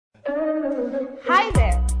Hi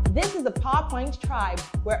there, this is the PowerPoint Tribe,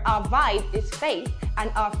 where our vibe is faith and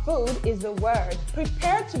our food is the Word.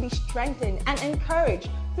 Prepare to be strengthened and encouraged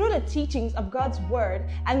through the teachings of God's Word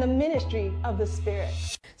and the ministry of the Spirit.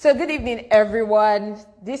 So good evening, everyone.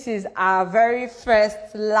 This is our very first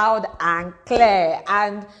Loud and Clear,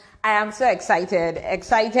 and I am so excited.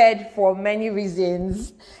 Excited for many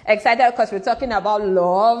reasons. Excited because we're talking about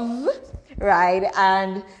love, right?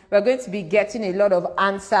 And we're going to be getting a lot of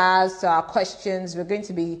answers to our questions. We're going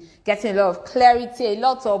to be getting a lot of clarity, a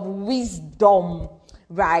lot of wisdom,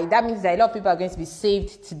 right? That means that a lot of people are going to be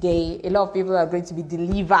saved today. A lot of people are going to be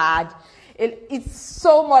delivered. It's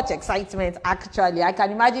so much excitement, actually. I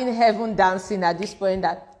can imagine heaven dancing at this point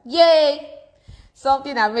that, yay,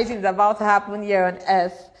 something amazing is about to happen here on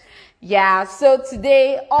earth. Yeah, so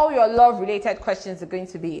today, all your love-related questions are going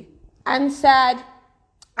to be answered.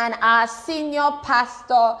 And our senior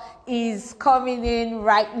pastor is coming in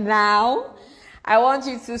right now. I want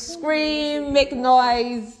you to scream, make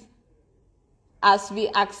noise as we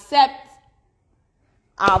accept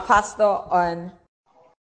our pastor on.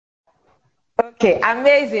 Okay,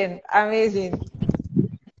 amazing, amazing.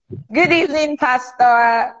 Good evening,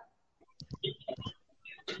 Pastor.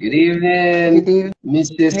 Good evening,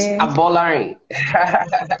 Mrs. Abolari.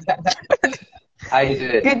 How you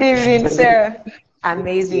doing? Good evening, sir.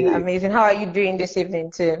 Amazing, amazing. How are you doing this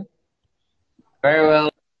evening, too? Very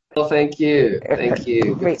well, thank you. Thank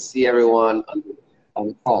you. Great. Good to see everyone on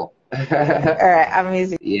the call. All right,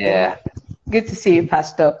 amazing. Yeah. Good to see you,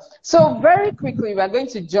 Pastor. So very quickly, we're going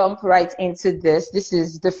to jump right into this. This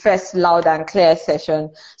is the first Loud and Clear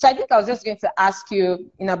session. So I think I was just going to ask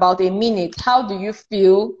you in about a minute, how do you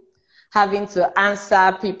feel having to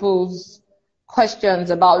answer people's questions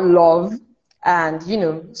about love and, you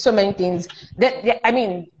know, so many things? I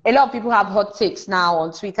mean, a lot of people have hot takes now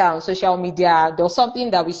on Twitter, on social media. There was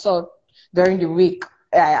something that we saw during the week.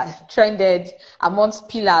 Trended amongst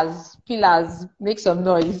pillars make some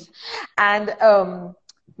noise, and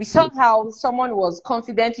we saw how someone was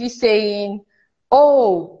confidently saying,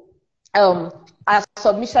 oh, our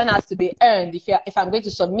submission has to be earned. If I'm going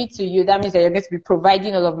to submit to you, that means that you're going to be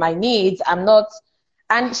providing all of my needs. I'm not.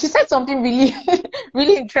 And she said something really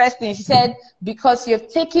really interesting. She said, because you've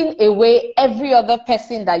taken away every other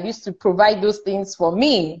person that used to provide those things for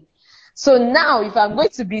me. So now, if I'm going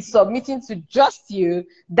to be submitting to just you,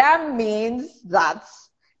 that means that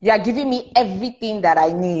you're giving me everything that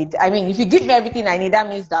I need. I mean, if you give me everything I need, that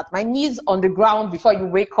means that my knees on the ground before you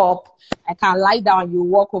wake up, I can lie down and you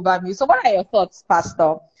walk over me. So what are your thoughts,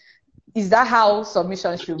 Pastor? Is that how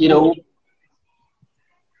submission should be? You know,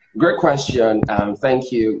 great question.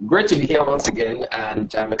 Thank you. Great to be here once again,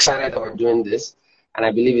 and I'm excited that we're doing this. And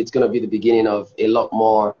I believe it's going to be the beginning of a lot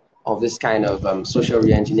more of this kind of social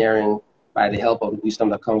re-engineering by the help of the wisdom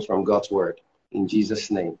that comes from God's word, in Jesus'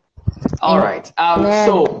 name. All right.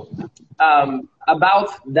 So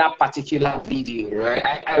about that particular video,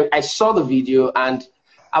 right? I saw the video, and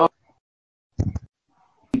our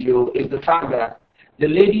video is the fact that the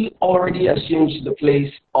lady already assumes the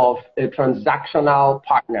place of a transactional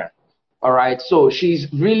partner. All right. So she's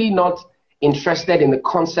really not interested in the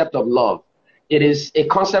concept of love. It is a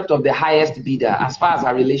concept of the highest bidder as far as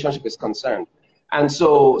our relationship is concerned. And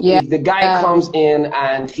so if the guy comes in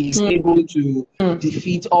and he's able to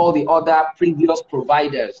defeat all the other previous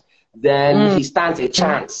providers, then he stands a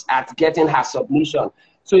chance at getting her submission.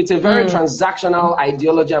 So it's a very transactional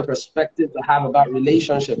ideology and perspective to have about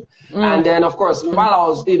relationship. And then, of course, while I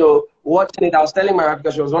was, watching it, I was telling my wife,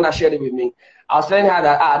 because she was the one that shared it with me, I was telling her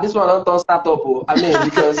that, this one don't start up. I mean,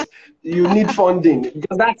 because you need funding.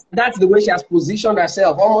 Because that's the way she has positioned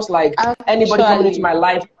herself, almost like anybody coming into my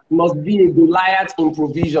life must be a Goliath in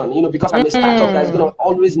provision, because I'm a startup that's going to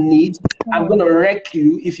always need. I'm going to wreck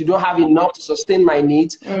you if you don't have enough to sustain my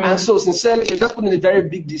needs. And so sincerely, she just put in a very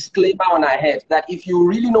big disclaimer on her head that if you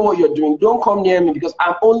really know what you're doing, don't come near me because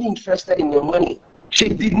I'm only interested in your money. She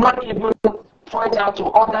did not even point out to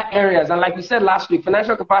other areas. And like we said last week,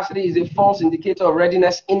 financial capacity is a false indicator of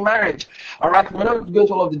readiness in marriage. All right, we're not going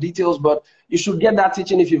into all of the details, but you should get that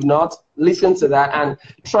teaching if you've not. Listen to that. And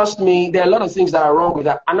trust me, there are a lot of things that are wrong with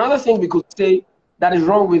that. Another thing we could say that is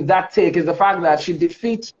wrong with that take is the fact that she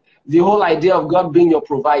defeats the whole idea of God being your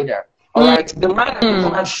provider. All right, the man and the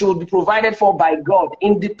woman should be provided for by God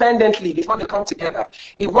independently before they come together.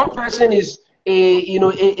 If one person is a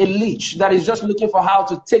leech that is just looking for how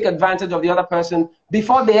to take advantage of the other person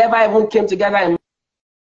before they ever even came together, and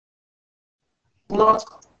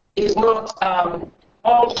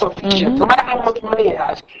all sufficient. No matter how much money he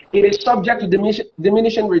has, it is subject to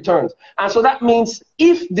diminishing returns. And so that means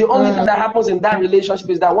if the only thing that happens in that relationship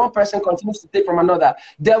is that one person continues to take from another,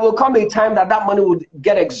 there will come a time that that money will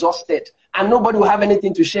get exhausted and nobody will have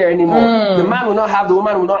anything to share anymore. The man will not have, the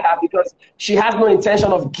woman will not have, because she has no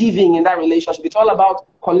intention of giving in that relationship. It's all about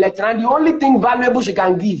collecting. And the only thing valuable she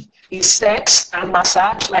can give is sex and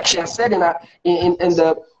massage, like she has said in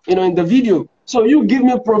the video. So you give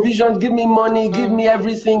me provisions, give me money, give me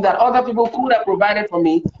everything that other people could have provided for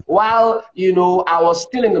me while, I was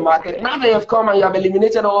still in the market. Now that you have come and you have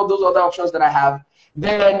eliminated all those other options that I have,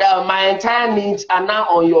 then my entire needs are now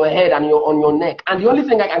on your head and on your neck. And the only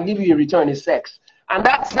thing I can give you in return is sex. And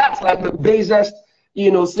that's like the basest,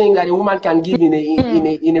 thing that a woman can give in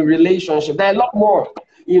a relationship. There are a lot more,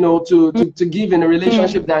 to give in a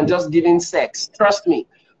relationship than just giving sex. Trust me.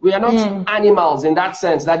 We are not animals in that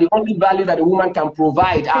sense, that the only value that a woman can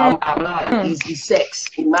provide our man is sex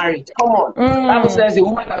in marriage. Come on. Bible says a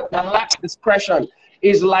woman that lacks discretion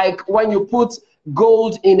is like when you put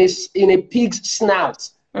gold in a pig's snout.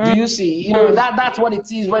 Do you see? That's what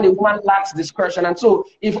it is when a woman lacks discretion. And so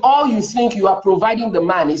if all you think you are providing the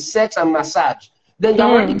man is sex and massage, then you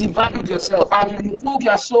already devalued yourself. And you think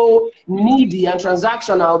you are so needy and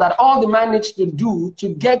transactional that all the man needs to do to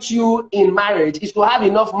get you in marriage is to have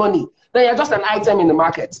enough money. Then you're just an item in the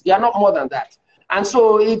market. You're not more than that. And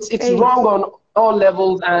so it's wrong on all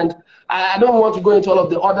levels. And I don't want to go into all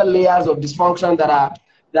of the other layers of dysfunction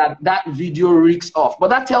that video reeks of. But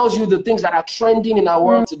that tells you the things that are trending in our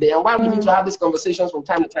world today and why we need to have these conversations from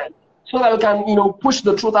time to time, so that we can, push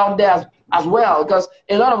the truth out there as well, because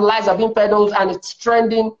a lot of lies are being peddled and it's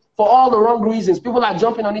trending for all the wrong reasons. People are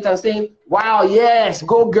jumping on it and saying, wow, yes,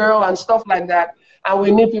 go girl, and stuff like that. And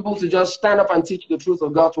we need people to just stand up and teach the truth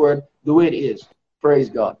of God's word the way it is. Praise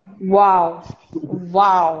God. Wow.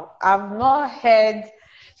 Wow. I've not heard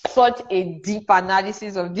such a deep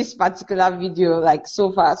analysis of this particular video like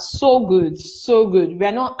so far. So good. So good. We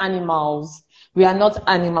are not animals. We are not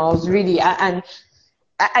animals, really. And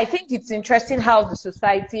I think it's interesting how the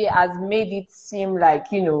society has made it seem like,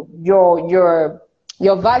 your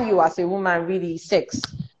value as a woman really is sex.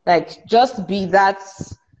 Like, just be that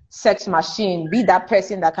sex machine, be that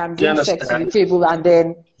person that can bring sex to the table, and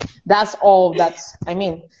then that's all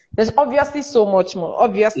there's obviously so much more.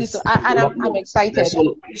 Obviously, I'm excited.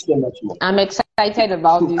 So much more. I'm excited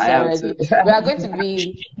about this already. We are going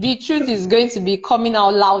to the truth is going to be coming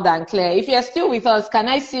out loud and clear. If you're still with us, can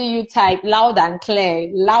I see you type loud and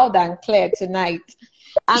clear tonight?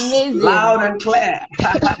 Amazing. Loud and clear.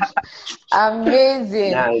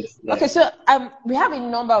 Amazing. Nice. Okay, so we have a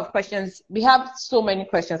number of questions. We have so many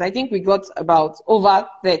questions. I think we got about over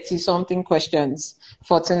 30 something questions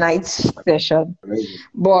for tonight's session. Amazing.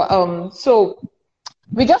 But so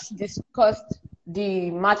we just discussed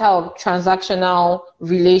the matter of transactional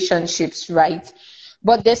relationships, right?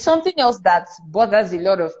 But there's something else that bothers a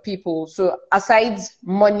lot of people. So aside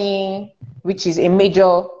money, which is a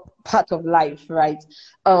major part of life, right?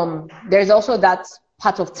 There's also that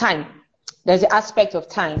part of time. There's the aspect of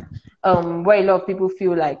time where a lot of people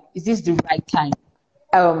feel like, is this the right time?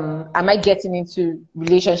 Am I getting into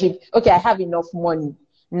relationship? Okay, I have enough money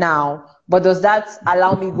now, but does that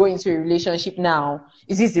allow me to go into a relationship now?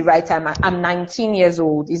 Is this the right time? I'm 19 years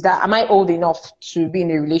old. Am I old enough to be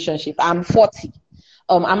in a relationship? I'm 40.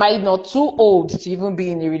 Am I not too old to even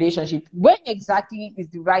be in a relationship? When exactly is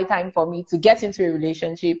the right time for me to get into a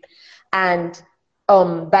relationship? And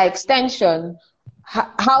by extension,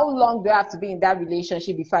 how long do I have to be in that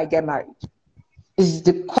relationship before I get married? Is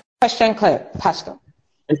the question clear, Pastor?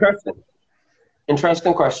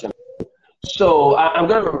 Interesting question. So I'm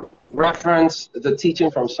going to reference the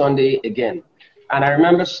teaching from Sunday again. And I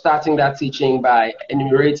remember starting that teaching by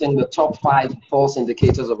enumerating the top 5 false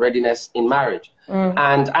indicators of readiness in marriage.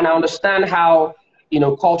 And I understand how,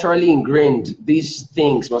 culturally ingrained these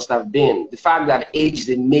things must have been. The fact that age is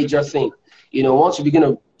a major thing. Once you begin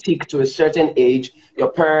to tick to a certain age, your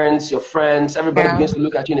parents, your friends, everybody begins to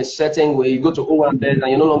look at you in a certain way. You go to O1 bed and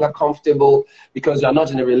you're no longer comfortable because you're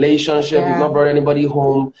not in a relationship, you've not brought anybody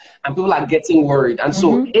home, and people are getting worried. And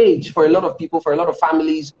so age, for a lot of people, for a lot of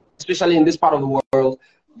families, especially in this part of the world,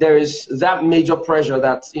 there is that major pressure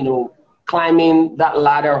that, climbing that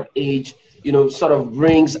ladder of age, sort of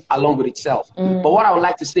brings along with itself. But what I would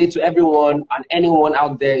like to say to everyone and anyone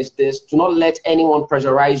out there is this: do not let anyone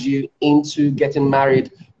pressurize you into getting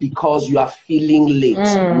married because you are feeling late.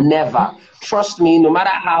 Never. Trust me, no matter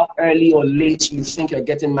how early or late you think you're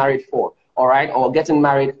getting married for, all right, or getting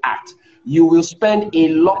married at, you will spend a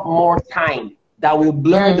lot more time that will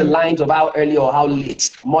blur the lines of how early or how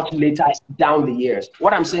late, much later down the years.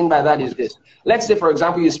 What I'm saying by that is this. Let's say, for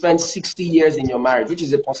example, you spend 60 years in your marriage, which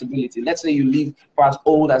is a possibility. Let's say you live for as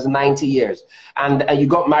old as 90 years and you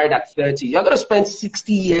got married at 30. You're going to spend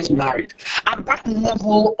 60 years married. At that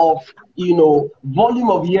level of, volume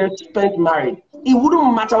of years spent married, it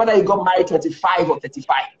wouldn't matter whether you got married 25 or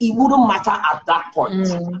 35. It wouldn't matter at that point.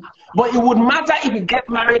 But it would matter if you get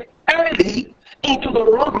married early into the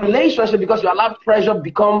wrong relationship because you allowed pressure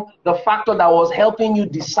become the factor that was helping you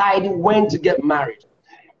decide when to get married.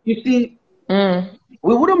 You see,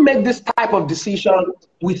 we wouldn't make this type of decision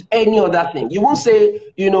with any other thing. You won't say,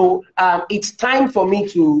 it's time for me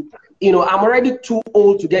to, I'm already too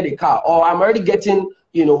old to get a car, or I'm already getting,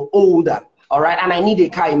 older. All right, and I need a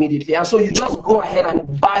car immediately. And so you just go ahead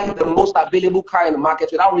and buy the most available car in the market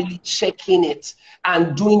without really checking it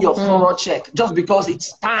and doing your thorough check just because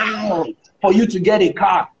it's time for you to get a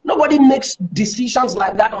car. Nobody makes decisions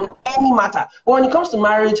like that on any matter. But when it comes to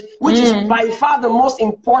marriage, which is by far the most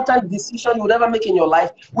important decision you would ever make in your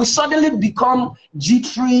life, we suddenly become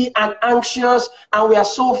jittery and anxious, and we are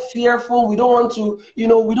so fearful. We don't want to, we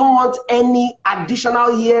don't want any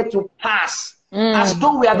additional year to pass. As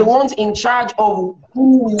though we are the ones in charge of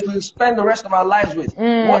who we will spend the rest of our lives with.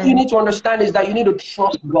 What you need to understand is that you need to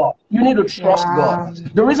trust God. You need to trust God.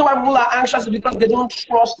 The reason why people are anxious is because they don't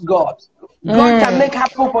trust God. God can make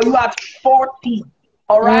happen for you at 40.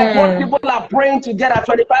 All right, what people are praying to get at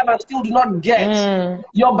 25 and still do not get.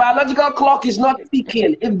 Your biological clock is not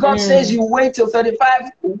ticking. If God says you wait till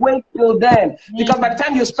 35, wait till then. Because by the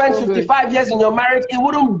time you spend 55 years in your marriage, it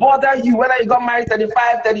wouldn't bother you whether you got married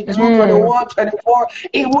 35, 32, 21, 24.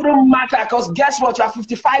 It wouldn't matter, because guess what? You are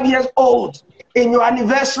 55 years old in your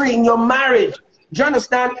anniversary, in your marriage. Do you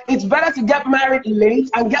understand? It's better to get married late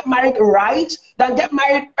and get married right than get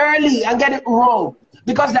married early and get it wrong.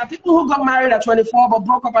 Because there are people who got married at 24 but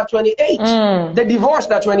broke up at 28. They divorced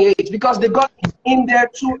at 28 because they got in there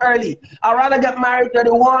too early. I'd rather get married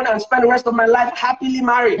 31 and spend the rest of my life happily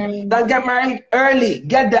married than get married early,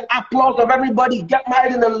 get the applause of everybody, get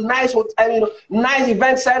married in a nice hotel, nice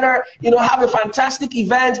event center, have a fantastic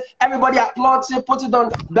event. Everybody applauds it, puts it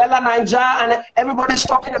on Bella Ninja, and everybody's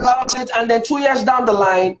talking about it. And then 2 years down the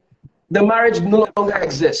line, the marriage no longer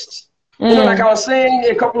exists. Like I was saying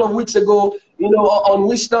a couple of weeks ago, on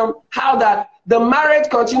Wisdom, how that the marriage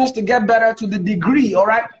continues to get better to the degree, all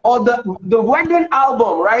right, or the wedding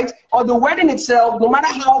album, right, or the wedding itself, no matter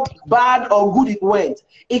how bad or good it went,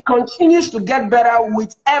 it continues to get better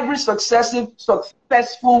with every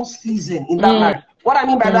successful season in that marriage. What I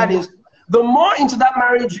mean by that is, the more into that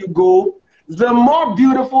marriage you go, the more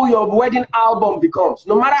beautiful your wedding album becomes.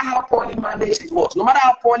 No matter how poorly managed it was, no matter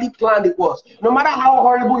how poorly planned it was, no matter how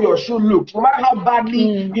horrible your shoe looked, no matter how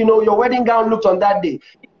badly your wedding gown looked on that day,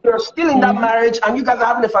 if you're still in that marriage and you guys are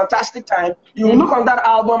having a fantastic time, you will look on that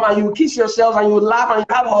album and you will kiss yourselves and you will laugh and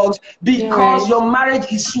you have hugs because your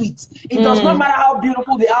marriage is sweet. It does not matter how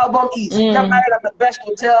beautiful the album is. Get married at the best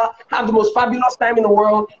hotel, have the most fabulous time in the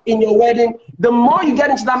world in your wedding. The more you get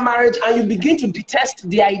into that marriage and you begin to detest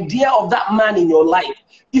the idea of that man in your life,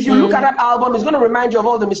 if you look at that album, it's going to remind you of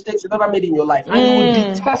all the mistakes you've ever made in your life, and you will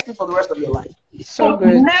detest it for the rest of your life. So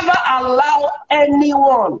never allow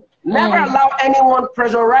anyone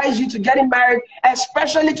pressurize you to getting married,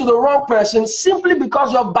 especially to the wrong person, simply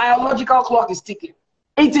because your biological clock is ticking.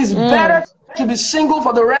 It is better to be single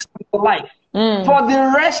for the rest of your life, for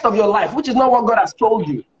the rest of your life, which is not what God has told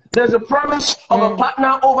you. There's a promise of a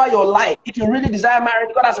partner over your life. If you really desire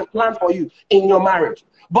marriage, God has a plan for you in your marriage.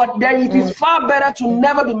 But it is far better to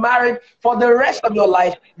never be married for the rest of your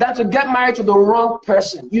life than to get married to the wrong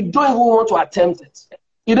person. You don't even want to attempt it.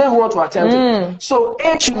 You don't even want to attempt it. So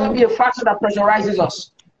age should not be a factor that pressurizes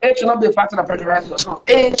us. Age should not be a factor that pressurizes us. So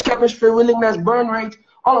age, chemistry, willingness, burn rate,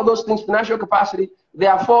 all of those things, financial capacity, they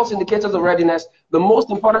are false indicators of readiness. The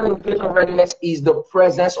most important indicator of readiness is the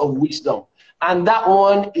presence of wisdom. And that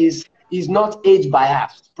one is not age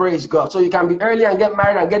biased. Praise God. So you can be early and get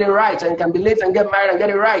married and get it right, and you can be late and get married and get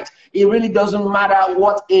it right. It really doesn't matter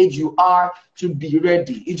what age you are to be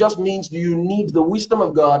ready. It just means you need the wisdom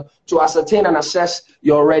of God to ascertain and assess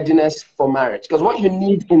your readiness for marriage. Because what you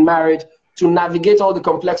need in marriage to navigate all the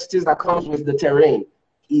complexities that comes with the terrain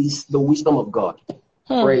is the wisdom of God.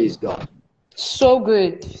 Praise God. So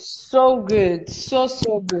good. So good. So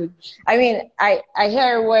good. I mean, I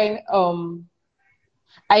hear when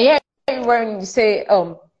you say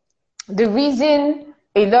the reason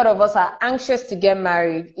a lot of us are anxious to get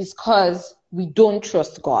married is because we don't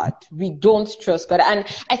trust God. We don't trust God. And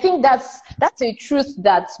I think that's a truth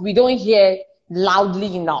that we don't hear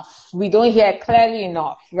loudly enough. We don't hear clearly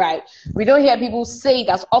enough, right? We don't hear people say it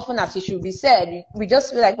as often as it should be said. We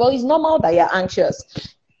just feel like, well, it's normal that you're anxious.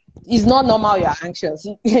 It's not normal you're anxious.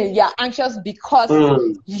 You're anxious because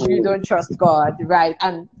you don't trust God, right?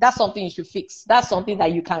 And that's something you should fix. That's something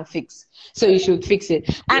that you can fix. So you should fix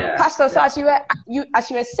it. And Pastor, so as you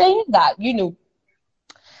were saying that,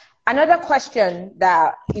 another question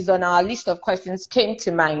that is on our list of questions came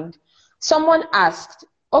to mind. Someone asked,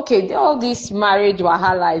 okay, all this marriage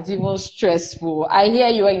wahala is even stressful. I hear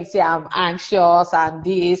you when you say I'm anxious and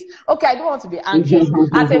this. Okay, I don't want to be anxious.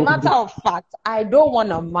 As a matter of fact, I don't want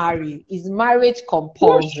to marry. Is marriage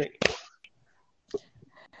compulsory?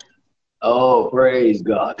 Oh, praise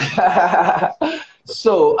God.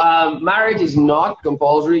 So, marriage is not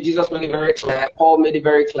compulsory. Jesus made it very clear. Paul made it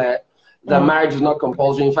very clear that marriage is not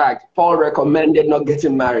compulsory. In fact, Paul recommended not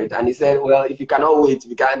getting married, and he said, well, if you cannot wait, if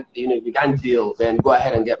you can't deal, then go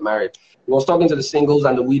ahead and get married. He was talking to the singles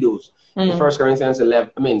and the widows in 1 Corinthians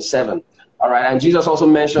 7. All right, and Jesus also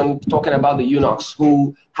mentioned, talking about the eunuchs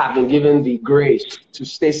who have been given the grace to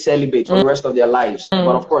stay celibate for the rest of their lives.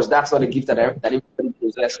 But of course, that's not a gift that everybody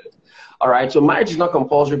possesses. All right, so marriage is not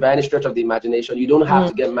compulsory by any stretch of the imagination. You don't have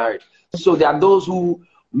to get married. So there are those who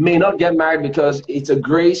may not get married because it's a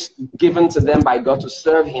grace given to them by God to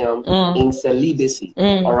serve him in celibacy.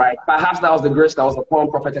 All right. Perhaps that was the grace that was upon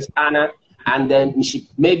Prophetess Anna, and then she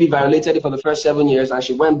maybe violated it for the first 7 years, and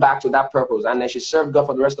she went back to that purpose, and then she served God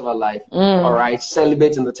for the rest of her life. All right.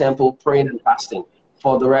 Celibate in the temple, praying and fasting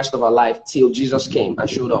for the rest of her life till Jesus came and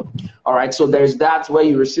showed up. All right. So there's that where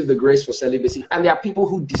you receive the grace for celibacy. And there are people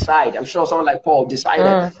who decide. I'm sure someone like Paul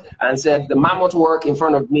decided and said, the mammoth work in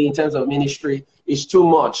front of me in terms of ministry is too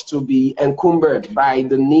much to be encumbered by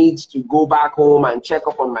the needs to go back home and check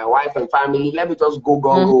up on my wife and family. Let me just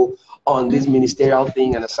go on this ministerial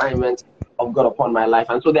thing and assignment of God upon my life.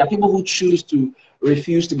 And so there are people who choose to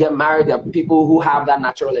refuse to get married. There are people who have that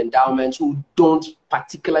natural endowment who don't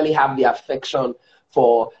particularly have the affection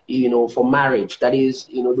for marriage. That is,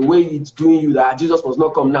 the way it's doing you, that Jesus must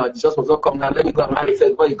not come now. Jesus must not come now. Let me go and marry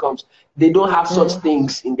first before he comes. They don't have such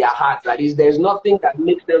things in their heart. That is, there's nothing that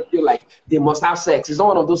makes them feel like they must have sex. It's not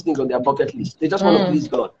one of those things on their bucket list. They just want to please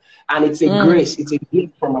God. And it's a grace. It's a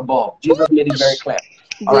gift from above. Jesus made it very clear.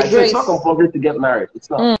 All right. So it's not compulsory to get married. It's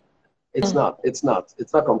not. It's not. It's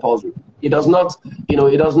not compulsory. It does not,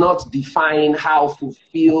 it does not define how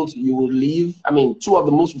fulfilled you will live. I mean, two of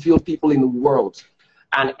the most fulfilled people in the world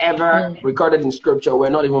and ever recorded in scripture were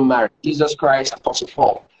not even married. Jesus Christ, Apostle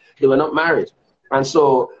Paul, they were not married. And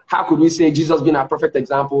so how could we say Jesus being a perfect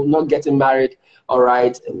example, not getting married? All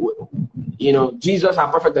right. Jesus,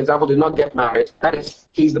 our perfect example, did not get married. That is,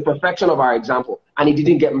 he's the perfection of our example, and he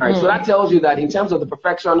didn't get married. So that tells you that in terms of the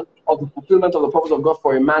perfection of the fulfillment of the purpose of God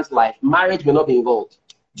for a man's life, marriage may not be involved.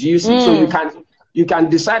 Do you see? So you can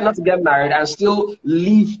decide not to get married and still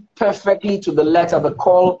live perfectly to the letter, the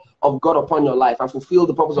call of God upon your life, and fulfill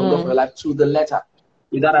the purpose of God for your life to the letter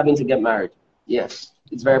without having to get married. Yes,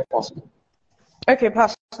 it's very possible. Okay,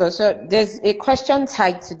 Pastor. So there's a question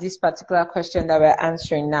tied to this particular question that we're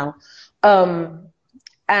answering now. So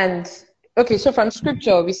from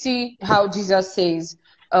scripture, we see how Jesus says,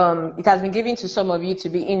 it has been given to some of you to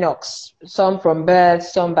be eunuchs, some from birth,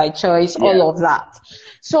 some by choice, all of that.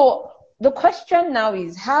 So the question now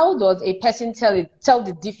is, how does a person tell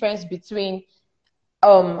the difference between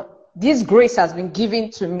this grace has been given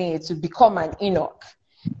to me to become an eunuch,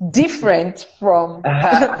 different from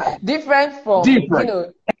I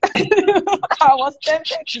was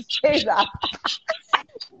tempted to say that.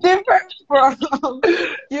 Different from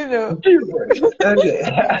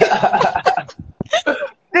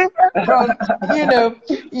different from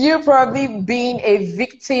you probably being a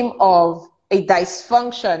victim of a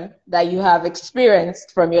dysfunction that you have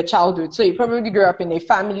experienced from your childhood. So you probably grew up in a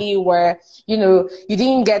family where, you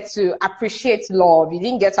didn't get to appreciate love. You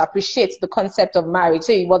didn't get to appreciate the concept of marriage.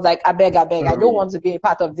 So it was like, I beg, I don't want to be a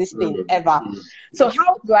part of this thing ever. So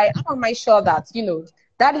how am I sure that,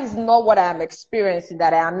 that is not what I am experiencing,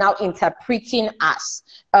 that I am now interpreting as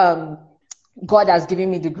God has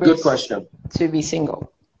given me the grace Good question. to be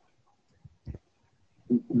single?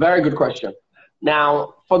 Very good question.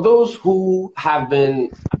 Now, for those who have been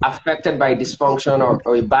affected by dysfunction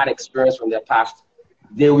or a bad experience from their past,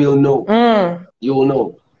 they will know. You will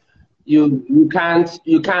know. You can't,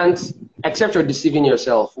 except you're deceiving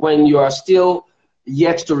yourself, when you are still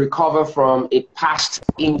yet to recover from a past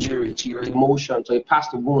injury to your emotions, or a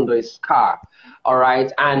past wound or a scar. All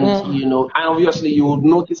right. And, and obviously you will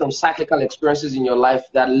notice some cyclical experiences in your life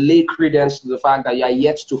that lay credence to the fact that you are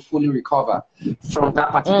yet to fully recover from that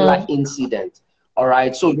particular incident. All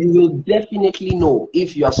right. So you will definitely know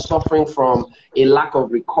if you are suffering from a lack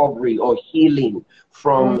of recovery or healing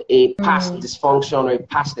from a past dysfunction or a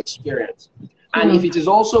past experience. And if it is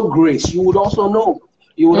also grace, you would also know.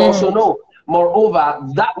 You would also know. Moreover,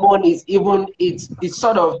 that one is even, it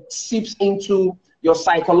sort of seeps into your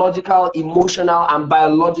psychological, emotional, and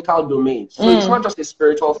biological domains. So it's not just a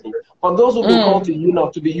spiritual thing. For those who've been called to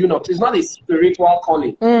eunuch, to be eunuchs, it's not a spiritual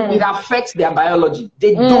calling. It affects their biology.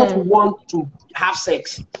 They don't want to have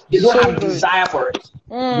sex. They don't have desire for it.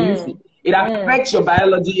 Do you see? It affects your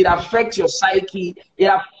biology. It affects your psyche. It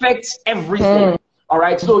affects everything. All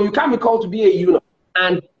right. So you can't be called to be a eunuch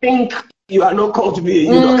and think you are not called to be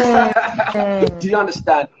a eunuch. Do you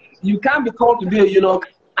understand? You can't be called to be a eunuch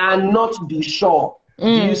and not be sure. Do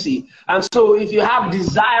you see? And so if you have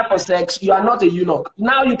desire for sex, you are not a eunuch.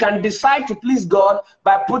 Now you can decide to please God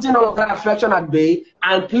by putting all of that affection at bay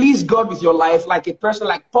and please God with your life, like a person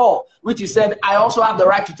like Paul, which he said, I also have the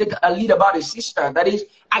right to take a lead about a sister. That is,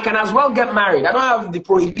 I can as well get married. I don't have the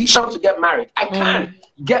prohibition to get married. I can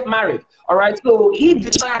get married. All right. So he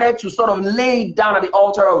decided to sort of lay down at the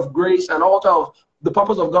altar of grace and altar of the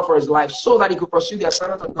purpose of God for his life so that he could pursue the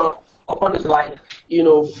assignment of God upon his life, you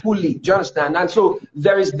know, fully. Do you understand? And so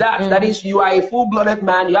there is that. That is, you are a full-blooded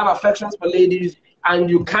man, you have affections for ladies, and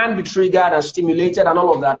you can be triggered and stimulated and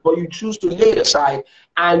all of that, but you choose to lay it aside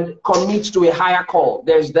and commit to a higher call.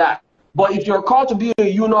 There's that. But if you're called to be a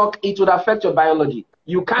eunuch, it would affect your biology.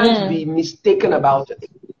 You can't be mistaken about it.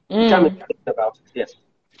 You can't be mistaken about it. Yes.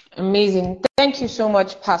 Amazing. Thank you so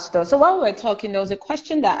much, Pastor. So while we're talking, there was a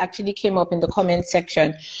question that actually came up in the comment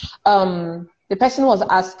section. The person was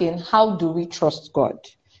asking, how do we trust God?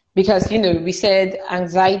 Because, you know, we said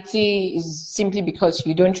anxiety is simply because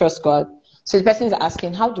you don't trust God. So the person is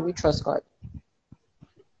asking, how do we trust God?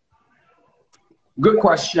 Good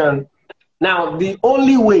question. Now, the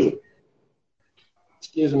only way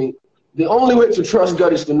to trust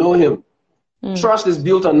God is to know him. Trust is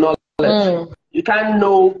built on knowledge. You can't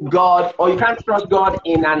know God, or you can't trust God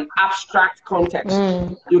in an abstract context.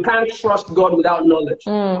 You can't trust God without knowledge.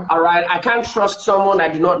 All right. I can't trust someone I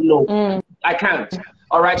do not know. I can't.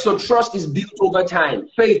 All right. So trust is built over time.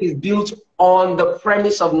 Faith is built on the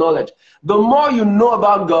premise of knowledge. The more you know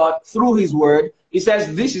about God through his word, he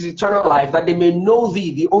says, this is eternal life, that they may know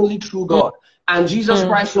thee, the only true God, and Jesus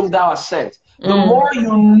Christ whom thou hast sent. The more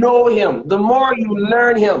you know him, the more you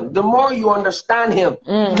learn him, the more you understand him,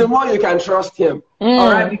 the more you can trust him.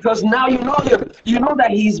 All right, because now you know him. You know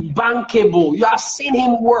that he's bankable. You have seen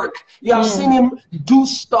him work. You have seen him do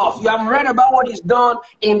stuff. You have read about what he's done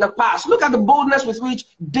in the past. Look at the boldness with which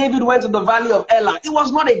David went to the valley of Elah. It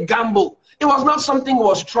was not a gamble. It was not something he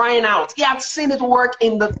was trying out. He had seen it work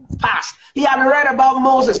in the past. He had read about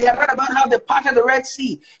Moses. He had read about how they parted the Red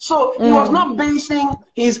Sea. So he was not basing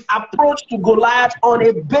his approach to Goliath on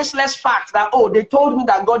a baseless fact that, oh, they told me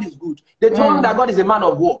that God is good. They told him that God is a man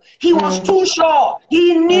of war. He was too sure.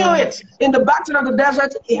 He knew it. In the battle of the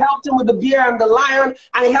desert, he helped him with the bear and the lion,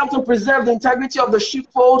 and he helped him preserve the integrity of the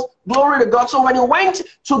sheepfold. Glory to God. So when he went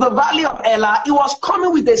to the valley of Elah, he was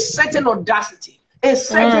coming with a certain audacity, a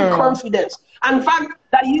certain confidence. And in fact,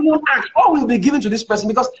 that he even asked, what will be given to this person?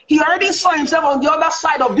 Because he already saw himself on the other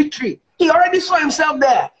side of victory. He already saw himself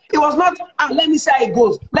there. It was not, let me see how it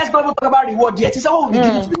goes. Let's not talk about reward yet. He said, what will be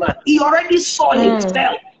given to the man? He already saw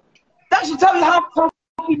himself. That should tell you how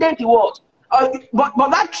confident he was. But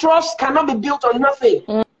that trust cannot be built on nothing.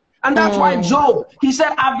 And that's why Job, he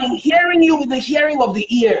said, I've been hearing you with the hearing of the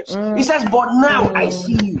ears. He says, but now I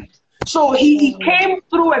see you. So he came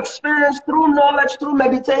through experience, through knowledge, through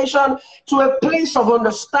meditation, to a place of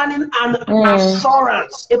understanding and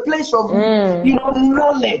assurance, a place of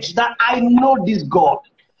knowledge that I know this God.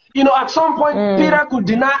 You know, at some point, Peter could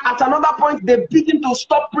deny. At another point, they beat him to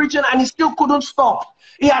stop preaching, and he still couldn't stop.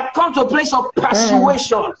 He had come to a place of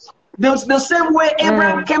persuasion. The same way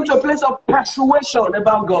Abraham came to a place of persuasion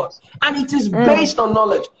about God. And it is based on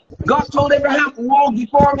knowledge. God told Abraham, walk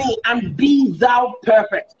before me and be thou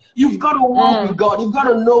perfect. You've got to walk with God. You've got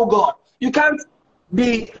to know God. You can't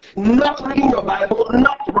be not reading your Bible,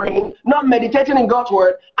 not praying, not meditating in God's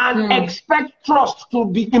word, and expect trust to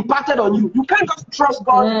be imparted on you. You can't just trust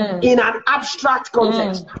God in an abstract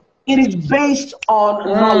context. It is based on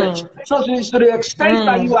knowledge. So to the extent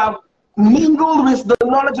that you have mingled with the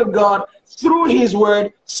knowledge of God through his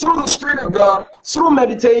word, through the Spirit of God, through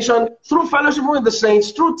meditation, through fellowship with the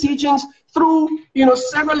saints, through teachings, through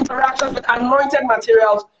several interactions with anointed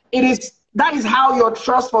materials, that is how your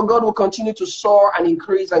trust for God will continue to soar and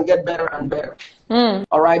increase and get better and better.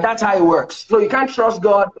 All right, that's how it works. So you can't trust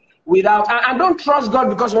God without, and don't trust God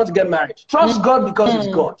because you want to get married. Trust God because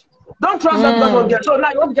it's God. Don't trust God because you want to get. So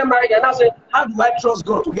now you want to get married and now say, how do I trust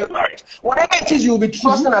God to get married? Whatever it is you will be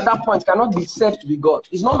trusting at that point cannot be said to be God.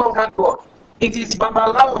 It's no longer God. It is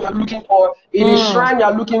Babalawo you're looking for. It is shrine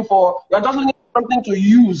you're looking for. You're just looking for something to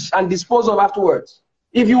use and dispose of afterwards.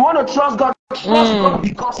 If you want to trust God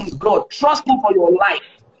because He's God. Trust Him for your life.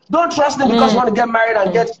 Don't trust Him because you want to get married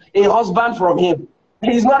and get a husband from Him.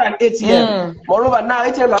 He's not an ATM. Moreover, now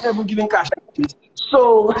ATMs are even giving cash.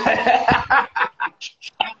 So,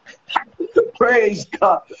 praise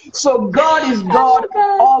God. So God is God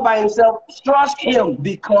all by Himself. Trust Him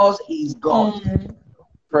because He's God.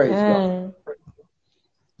 Praise God.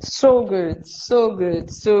 So good, so good,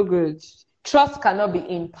 so good. Trust cannot be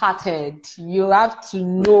imparted. You have to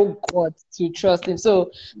know God to trust Him. So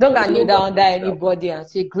don't go kneel down under anybody and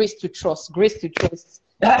say, grace to trust, grace to trust.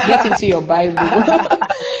 Get into your Bible.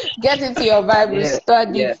 Get into your Bible,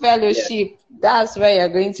 study, fellowship. That's where you're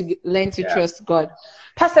going to learn to trust God.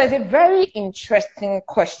 Pastor, it's a very interesting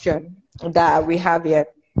question that we have here.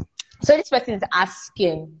 So this person is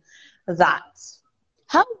asking that,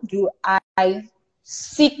 how do I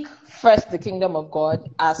seek first the kingdom of God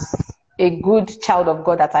as a good child of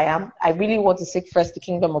God that I am? I really want to seek first the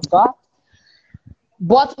kingdom of God.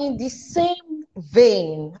 But in the same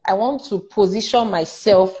vein, I want to position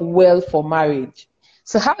myself well for marriage.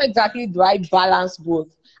 So how exactly do I balance both?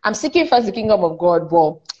 I'm seeking first the kingdom of God,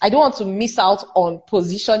 but I don't want to miss out on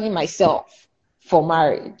positioning myself for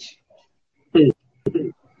marriage.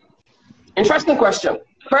 Interesting question.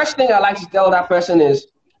 First thing I like to tell that person is,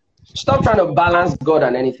 stop trying to balance God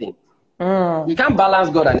and anything. You can't balance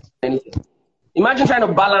God and anything. Imagine trying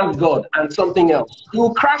to balance God and something else. You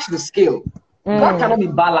will crash the scale. God cannot be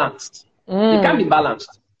balanced. It can't be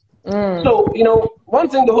balanced. So, one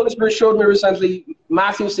thing the Holy Spirit showed me recently,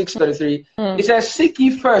 Matthew 6:33, it says, seek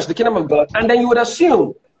ye first the kingdom of God. And then you would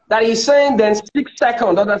assume that He's saying, then seek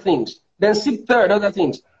second other things, then seek third other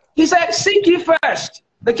things. He said, seek ye first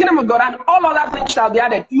the kingdom of God, and all other things shall be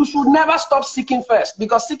added. You should never stop seeking first,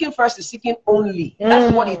 because seeking first is seeking only.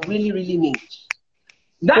 That's what it really, really means.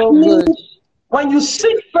 That means when you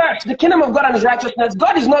seek first the kingdom of God and His righteousness,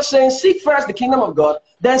 God is not saying seek first the kingdom of God,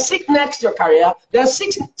 then seek next your career, then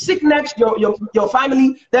seek next your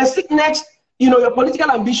family, then seek next your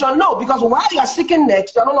political ambition. No, because while you are seeking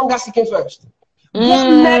next, you are no longer seeking first.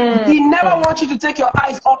 God He never wants you to take your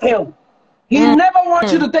eyes off Him. He never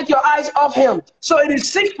wants you to take your eyes off Him. So it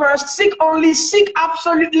is seek first, seek only, seek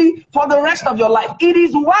absolutely for the rest of your life. It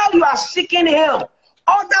is while you are seeking Him,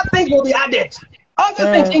 other things will be added.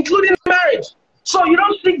 Other things, including marriage. So you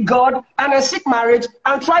don't seek God and then seek marriage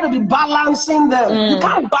and try to be balancing them. You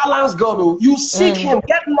can't balance God. You seek Him,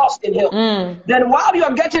 get lost in Him. Then while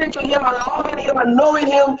you're getting into Him and loving Him and knowing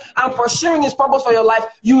Him and pursuing His purpose for your life,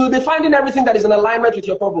 you will be finding everything that is in alignment with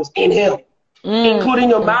your purpose in Him. Including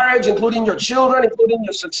your marriage, including your children, including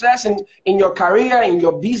your success in your career, in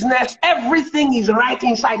your business. Everything is right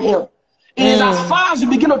inside Him. It is as far as you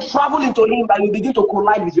begin to travel into Him that you begin to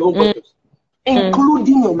collide with your own purpose,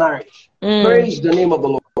 including your marriage. Praise the name of the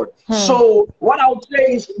Lord. So what I would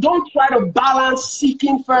say is, don't try to balance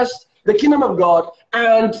seeking first the kingdom of God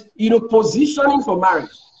and positioning for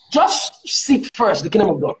marriage. Just seek first the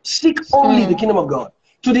kingdom of God. Seek only the kingdom of God.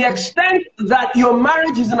 To the extent that your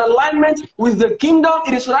marriage is in alignment with the kingdom,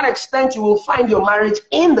 it is to that extent you will find your marriage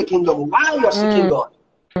in the kingdom while you're seeking God.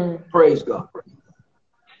 Praise God.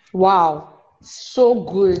 Wow, so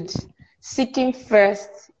good. Seeking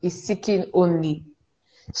first is seeking only.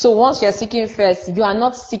 So once you're seeking first, you are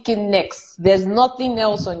not seeking next. There's nothing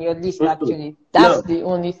else on your list, actually. That's the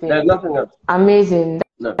only thing. There's nothing else. Amazing.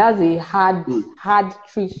 That's a hard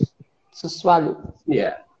truth to swallow.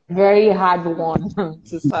 Yeah. Very hard one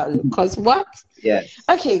to swallow. Because what? Yes.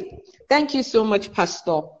 Okay. Thank you so much,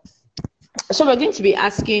 Pastor. So we're going to be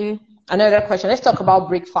asking another question. Let's talk about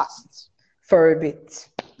breakfast for a bit.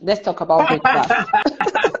 Let's talk about breakfast.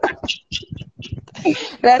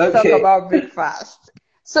 Let's talk about breakfast.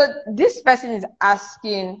 So this person is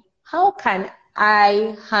asking, how can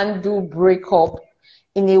I handle breakup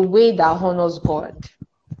in a way that honors God?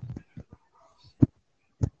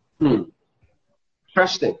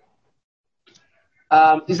 Interesting.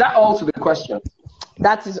 Is that all to the question?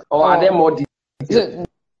 That is all. Or are there more details?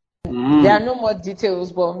 There are no more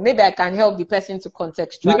details, but maybe I can help the person to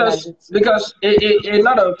contextualize it. Because a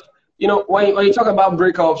lot of, when you talk about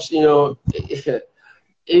breakups,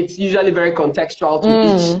 it's usually very contextual to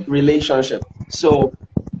each relationship. So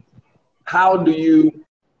how do you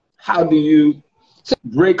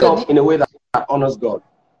break up in a way that honors God?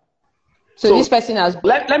 So this person has...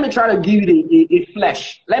 Let me try to give you a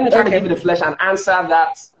flesh. Let me try to give you the flesh and answer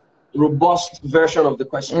that robust version of the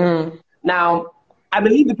question. Now, I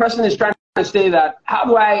believe the person is trying to say that, how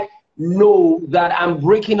do I know that I'm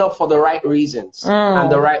breaking up for the right reasons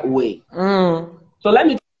and the right way? So let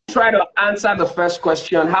me try to answer the first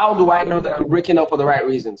question. How do I know that I'm breaking up for the right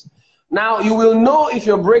reasons? Now, you will know if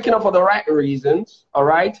you're breaking up for the right reasons, all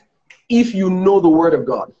right, if you know the Word of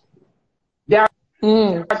God. There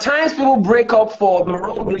are times people break up for the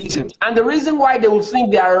wrong reasons. And the reason why they will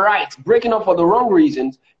think they are right, breaking up for the wrong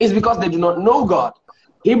reasons, is because they do not know God.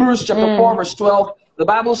 Hebrews chapter 4, verse 12, the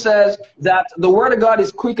Bible says that the Word of God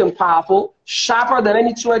is quick and powerful, sharper than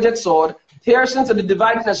any two-edged sword, piercing to the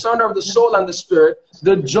dividing asunder of the soul and the spirit,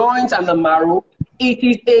 the joints and the marrow. It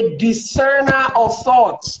is a discerner of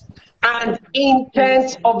thoughts and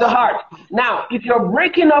intent of the heart. Now, if you're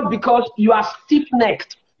breaking up because you are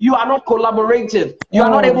stiff-necked, you are not collaborative, you are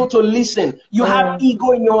not able to listen, you have ego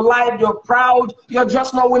in your life, you're proud, you're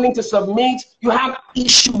just not willing to submit, you have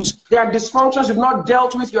issues, there are dysfunctions you've not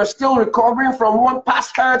dealt with, you're still recovering from one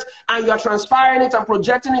past hurt, and you're transpiring it and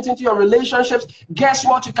projecting it into your relationships, guess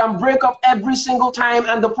what? You can break up every single time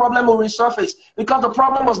and the problem will resurface, because the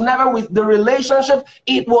problem was never with the relationship,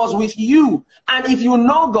 it was with you. And if you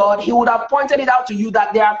know God, he would have pointed it out to you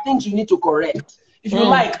that there are things you need to correct. If you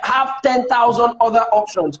like, have 10,000 other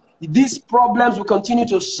options. These problems will continue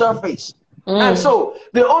to surface. And so,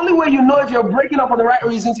 the only way you know if you're breaking up for the right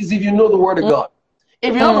reasons is if you know the Word of God.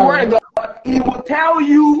 If you know the Word of God, it will tell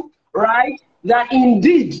you, right, that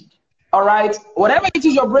indeed, all right, whatever it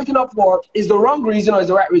is you're breaking up for is the wrong reason or is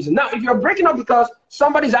the right reason. Now, if you're breaking up because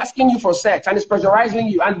somebody's asking you for sex and is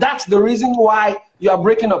pressurizing you, and that's the reason why you are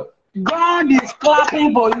breaking up, God is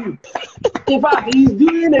clapping for you. In fact, he's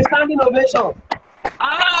doing a standing ovation.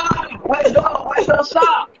 Well,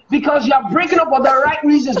 sir, because you are breaking up for the right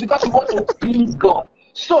reasons, because you want to please God.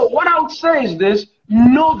 So what I would say is this: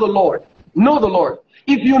 know the Lord. Know the Lord.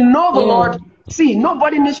 If you know the Lord, see,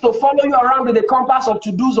 nobody needs to follow you around with a compass of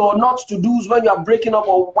to-dos or not to-dos when you are breaking up,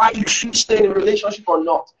 or why you should stay in a relationship or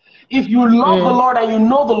not. If you love the Lord and you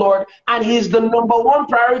know the Lord, and He is the number one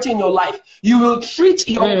priority in your life, you will treat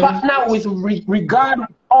your partner with regard,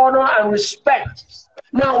 honor, and respect.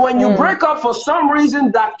 Now, when you break up for some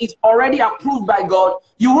reason that is already approved by God,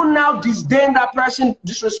 you will now disdain that person,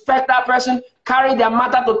 disrespect that person, carry their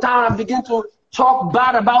matter to town and begin to talk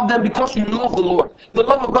bad about them because you love the Lord. The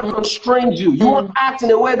love of God constrains you. You won't act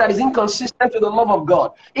in a way that is inconsistent with the love of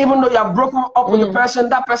God. Even though you have broken up with the person,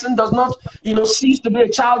 that person does not, cease to be a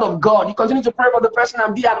child of God. You continue to pray for the person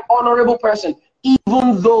and be an honorable person,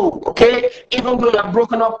 even though you have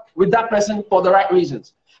broken up with that person for the right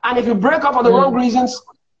reasons. And if you break up for the wrong reasons,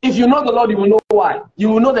 if you know the Lord, you will know why. You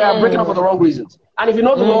will know they are breaking up for the wrong reasons. And if you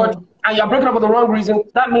know the Lord and you're breaking up for the wrong reason,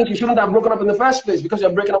 that means you shouldn't have broken up in the first place, because you're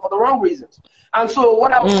breaking up for the wrong reasons. And so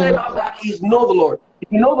what I would say about that is know the Lord.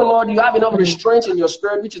 If you know the Lord, you have enough restraint in your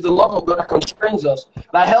spirit, which is the love of God that constrains us,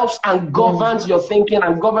 that helps and governs your thinking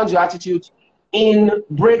and governs your attitudes in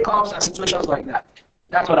breakups and situations like that.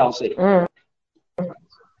 That's what I'll say.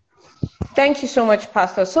 Thank you so much,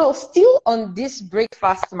 Pastor. So still on this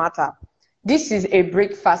breakfast matter, this is a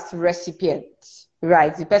breakfast recipient,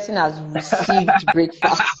 right? The person has received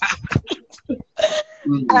breakfast.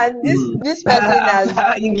 And this person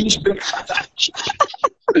has English breakfast.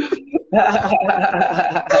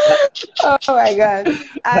 Oh my God.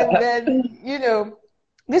 And then,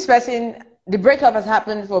 this person, the breakup has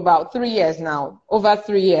happened for about 3 years now, over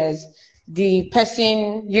 3 years. The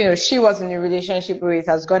person, she was in a relationship with,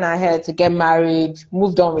 has gone ahead to get married,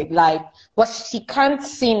 moved on with life, but she can't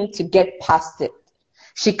seem to get past it.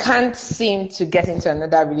 She can't seem to get into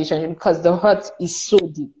another relationship because the hurt is so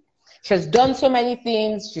deep. She has done so many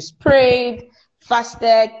things. She's prayed,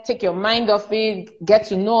 fasted, take your mind off it, get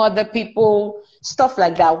to know other people, stuff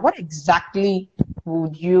like that. What exactly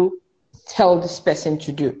would you tell this person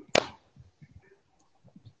to do?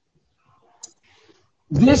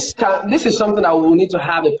 This is something that we'll need to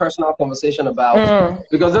have a personal conversation about,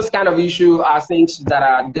 because this kind of issue are things that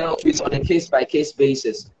are dealt with on a case-by-case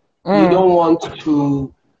basis. You don't want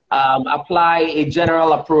to apply a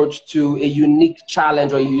general approach to a unique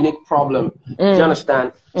challenge or a unique problem. Do you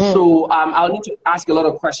understand? So I'll need to ask a lot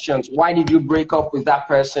of questions. Why did you break up with that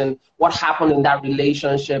person? What happened in that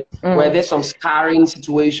relationship? Were there some scarring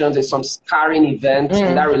situations? There's some scarring events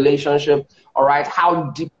in that relationship? All right.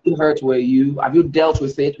 How deeply hurt were you? Have you dealt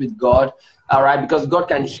with it with God? All right. Because God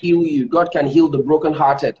can heal you. God can heal the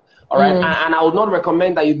brokenhearted. All right. And I would not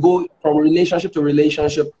recommend that you go from relationship to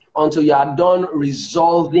relationship until you are done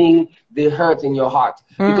resolving the hurt in your heart.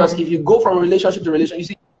 Because if you go from relationship to relationship, you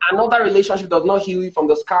see, another relationship does not heal you from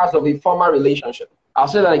the scars of a former relationship. I'll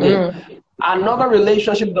say that again. Another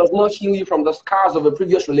relationship does not heal you from the scars of a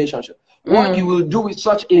previous relationship. What you will do with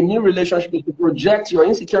such a new relationship is to project your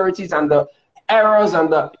insecurities and the errors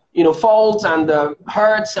and the faults and the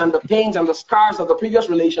hurts and the pains and the scars of the previous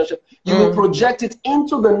relationship. You will project it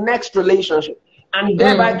into the next relationship, and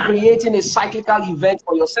thereby creating a cyclical event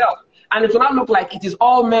for yourself. And it will not look like it is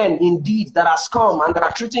all men indeed that are scum and that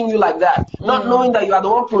are treating you like that, not knowing that you are the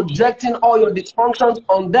one projecting all your dysfunctions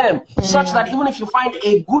on them, such that even if you find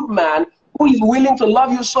a good man who is willing to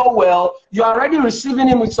love you so well, you're already receiving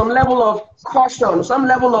him with some level of caution, some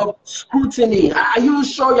level of scrutiny. Are you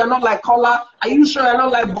sure you're not like Kola? Are you sure you're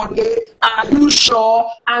not like Bode? Are you sure?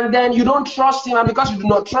 And then you don't trust him, and because you do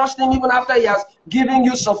not trust him, even after he has given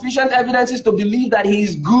you sufficient evidences to believe that he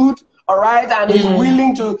is good, all right, and he's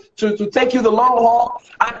willing to take you the long haul,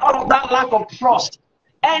 and all of that lack of trust,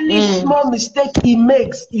 any small mistake he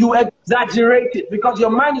makes, you exaggerate it because your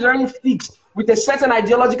mind is already fixed with a certain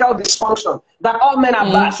ideological dysfunction that all men are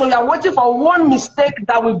bad. So you're waiting for one mistake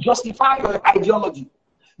that will justify your ideology.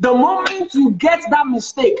 The moment you get that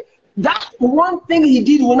mistake, that one thing he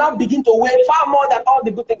did will now begin to weigh far more than all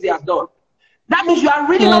the good things he has done. That means you are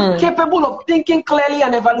really not capable of thinking clearly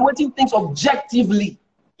and evaluating things objectively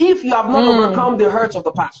if you have not overcome the hurts of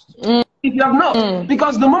the past. If you have not,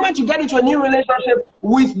 because the moment you get into a new relationship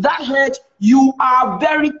with that hurt, you are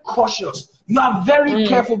very cautious. You are very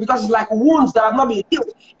careful because it's like wounds that have not been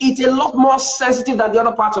healed. It's a lot more sensitive than the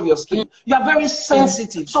other parts of your skin. You are very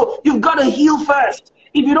sensitive. So you've got to heal first.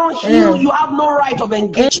 If you don't heal, you have no right of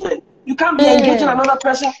engagement. You can't be engaging another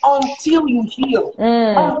person until you heal.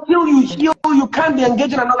 Until you heal, you can't be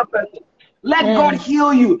engaging another person. Let God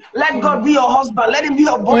heal you. Let God be your husband. Let him be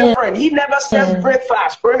your boyfriend. He never serves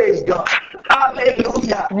breakfast. Praise God.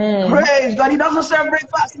 Hallelujah. Praise God. He doesn't serve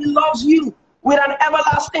breakfast. He loves you with an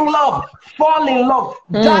everlasting love. Fall in love.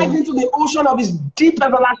 Dive into the ocean of his deep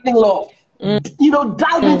everlasting love.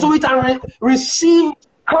 Dive into it and receive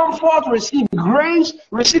comfort, receive grace,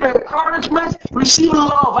 receive encouragement, receive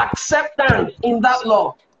love, acceptance in that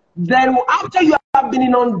love. Then after you have been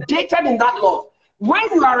inundated in that love, when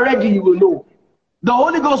you are ready, you will know. The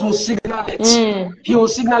Holy Ghost will signal it. He will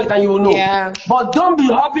signal it and you will know. Yeah. But don't be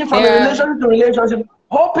hopping from a relationship to relationship,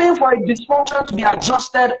 hoping for a dysfunction to be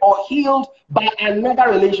adjusted or healed by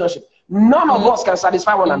another relationship. None of us can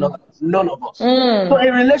satisfy one another. None of us. So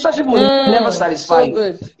a relationship will never satisfy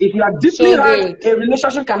you. If you are deeply hurt, a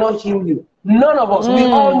relationship cannot heal you. None of us. We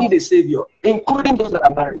all need a savior, including those that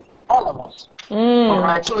are married. All of us. All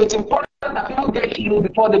right. So it's important that people get healed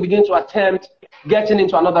before they begin to attempt getting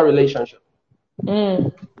into another relationship.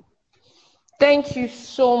 Thank you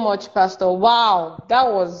so much, Pastor. Wow,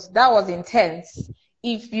 that was intense.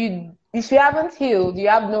 If you haven't healed, you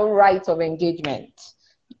have no right of engagement,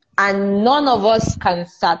 and none of us can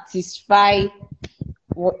satisfy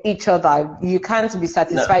each other. You can't be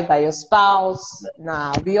satisfied by your spouse.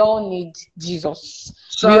 Nah, we all need Jesus.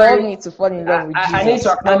 We all need to fall in love with Jesus. I need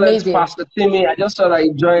to acknowledge Pastor Timmy. I just saw that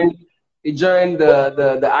he joined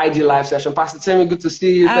the IG live session. Pastor Timmy, good to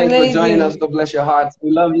see you. Thanks for joining us. God bless your heart.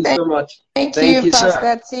 We love you so much. Thank you,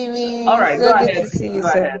 Pastor Timmy. All right, so go good ahead. to see you,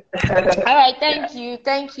 sir. All right, thank you.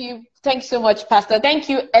 Thanks so much, Pastor. Thank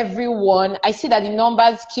you, everyone. I see that the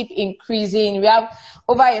numbers keep increasing. We have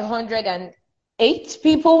over 108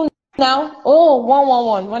 people now. Oh,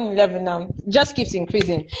 111 now. Just keeps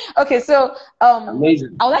increasing. Okay, so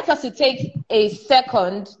amazing. I would like us to take a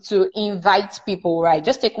second to invite people, right?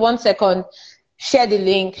 Just take 1 second, share the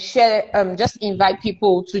link, just invite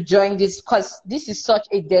people to join this, because this is such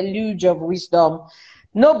a deluge of wisdom.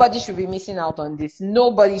 Nobody should be missing out on this.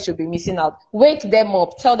 Nobody should be missing out. Wake them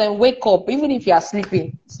up. Tell them, wake up. Even if you are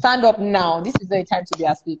sleeping, stand up now. This is not a time to be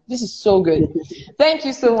asleep. This is so good. Thank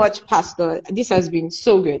you so much, Pastor. This has been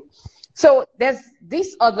so good. So there's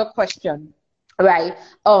this other question, right?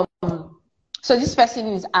 So this person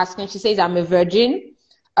is asking, she says, I'm a virgin,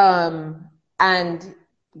 and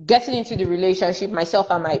getting into the relationship, myself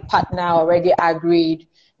and my partner already agreed,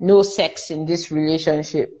 no sex in this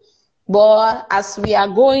relationship. But as we are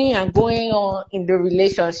going on in the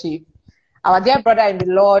relationship, our dear brother in the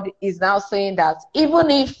Lord is now saying that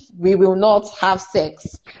even if we will not have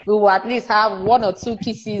sex, we will at least have 1 or 2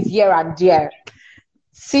 kisses here and there.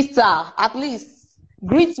 Sister, at least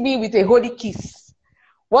greet me with a holy kiss.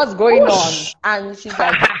 What's going on? And she's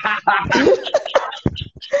like,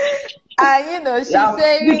 and she's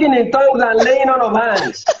saying, speaking in tongues and laying on of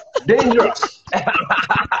hands. Dangerous.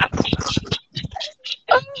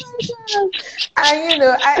 And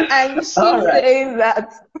she's saying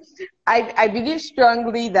that I believe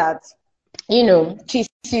strongly that you know,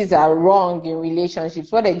 kisses are wrong in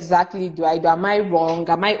relationships. What exactly do I do? Am I wrong?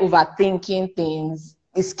 Am I overthinking things?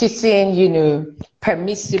 Is kissing, you know,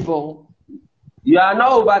 permissible? You are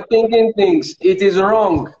not overthinking things. It is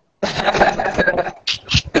wrong.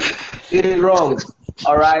 It is wrong.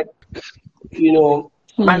 All right. You know,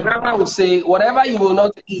 my grandma would say, whatever you will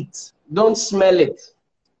not eat, don't smell it.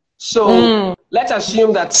 So let's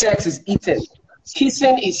assume that sex is eating,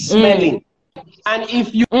 kissing is smelling. And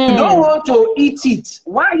if you don't want to eat it,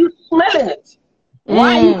 why are you smelling it?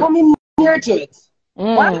 Why are you coming near to it?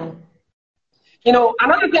 Why? You know,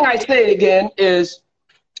 another thing I say again is,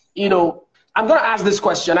 you know, I'm going to ask this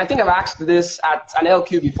question. I think I've asked this at an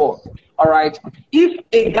LQ before. All right. If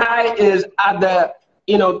a guy is at the,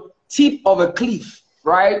 you know, tip of a cliff,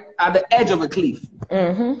 right, at the edge of a cliff,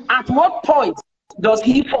 at what point does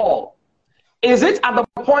he fall? Is it at the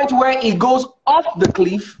point where he goes off the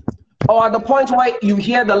cliff, or at the point where you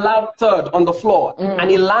hear the loud thud on the floor and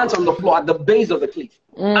he lands on the floor at the base of the cliff?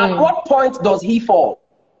 At what point does he fall?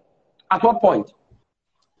 At what point?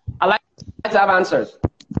 I like to have answers.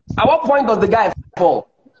 At what point does the guy fall?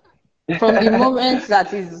 From the moment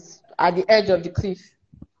that is at the edge of the cliff.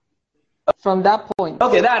 From that point.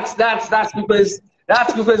 Okay, that's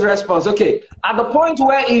Pupe's response. Okay, at the point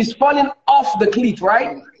where he's falling off the cliff,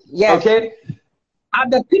 right? Yes. Okay, at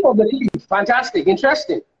the tip of the cliff. Fantastic,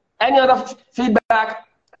 interesting. Any other feedback?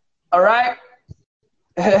 All right.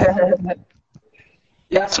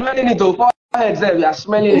 You're smelling it. Oh, forehead there. You are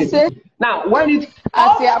smelling it. Now, when it's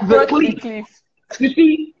off the cliff, you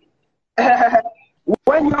see,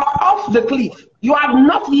 when you're off the cliff, you have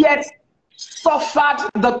not yet suffered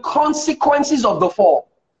the consequences of the fall,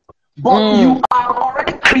 but you have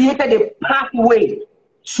already created a pathway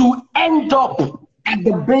to end up at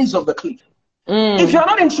the base of the cliff. If you're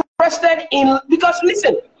not interested in, because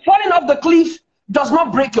listen, falling off the cliff does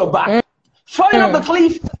not break your back. Falling off the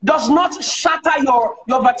cliff does not shatter your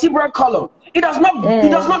vertebral column. It does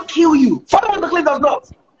not kill you. Falling off the cliff does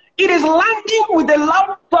not. It is landing with a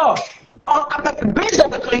loud thud at the base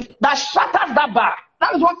of the cliff that shatters that back.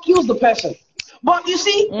 That is what kills the person. But you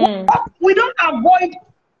see, we don't avoid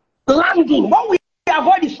landing. What we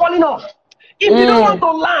avoid is falling off. If you don't want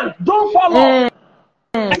to land, don't fall off.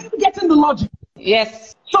 Are you getting the logic?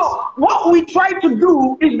 Yes. So what we try to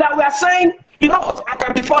do is that we are saying, you know what, I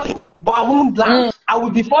can be falling, but I won't land. I will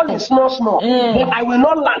be falling small, but I will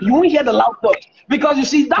not land. You won't hear the loud thud. Because you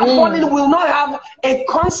see, that falling will not have a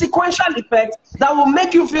consequential effect that will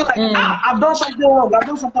make you feel like, I've done something wrong,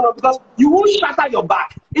 because you won't shatter your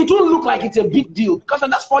back. It won't look like it's a big deal because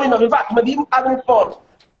that's falling off. In fact, maybe even having fun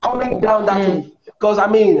coming down that way. Because I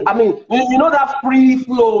mean, you know that free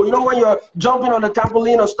flow, you know, when you're jumping on the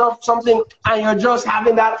trampoline or something, and you're just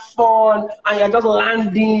having that fun, and you're just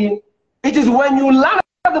landing. It is when you land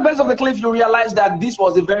at the base of the cliff, you realize that this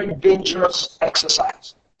was a very dangerous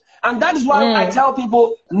exercise. And that is why I tell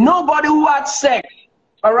people, nobody who had sex,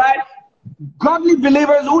 all right, godly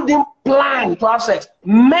believers who didn't plan to have sex,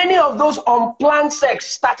 many of those unplanned sex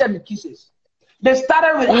started with kisses. They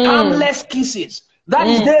started with harmless kisses. That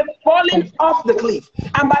is them falling off the cliff.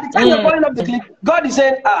 And by the time you're falling off the cliff, God is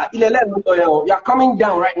saying, you're coming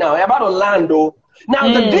down right now. You're about to land, though. Now,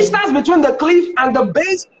 the distance between the cliff and the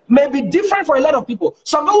base may be different for a lot of people.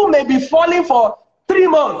 Some people may be falling for 3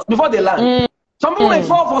 months before they land. Some people may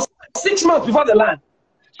fall for 6 months before they land.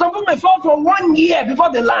 Some people may fall for 1 year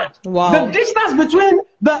before they land. Wow. The distance between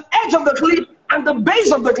the edge of the cliff and the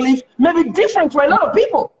base of the cliff may be different for a lot of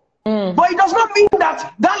people. But it does not mean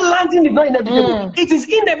that landing is not inevitable. It is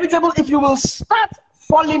inevitable. If you will start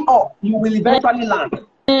falling off, you will eventually land.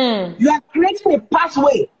 You are creating a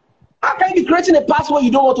pathway. How can you be creating a pathway you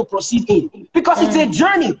don't want to proceed in? Because it's a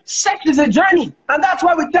journey. Sex is a journey. And that's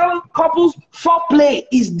why we tell couples foreplay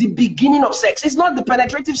is the beginning of sex. It's not the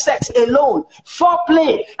penetrative sex alone.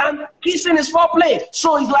 Foreplay. And kissing is foreplay.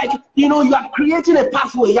 So it's like, you know, you are creating a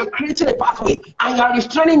pathway. You're creating a pathway. And you're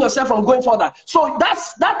restraining yourself from going further. So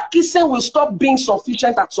that kissing will stop being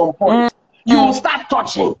sufficient at some point. You will start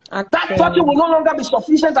touching. That touching will no longer be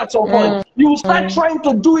sufficient at some point. You will start trying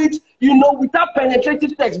to do it, you know, without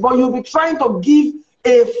penetrative sex, but you'll be trying to give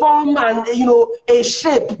a form and, you know, a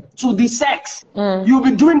shape to the sex. You'll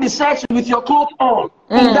be doing the sex with your clothes on,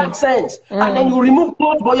 in that sense. And then you remove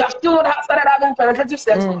clothes, but you have still not started having penetrative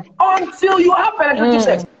sex until you have penetrative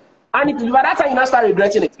sex. And if by that time you now start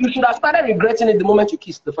regretting it, you should have started regretting it the moment you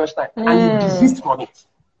kissed the first time, and you desist from it.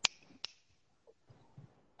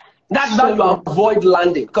 That's how you avoid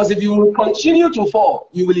landing. Because if you will continue to fall,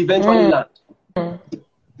 you will eventually land.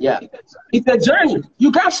 Yeah. It's a journey. You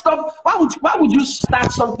can't stop. Why would you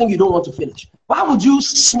start something you don't want to finish? Why would you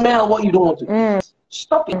smell what you don't want to eat?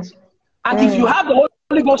 Stop it. And if you have the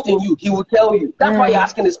Holy Ghost in you, he will tell you. That's why you're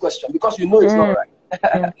asking this question, because you know it's not right.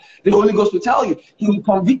 The Holy Ghost will tell you. He will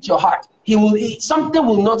convict your heart. Something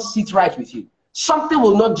will not sit right with you. Something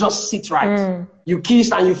will not just sit right. You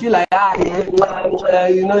kiss and you feel like, it's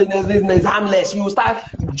harmless. You will start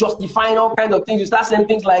justifying all kinds of things. You start saying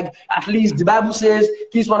things like, at least the Bible says,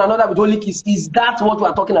 kiss one another with holy kiss. Is that what we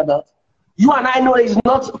are talking about? You and I know it's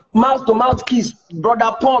not mouth-to-mouth kiss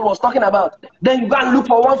Brother Paul was talking about. Then you go and look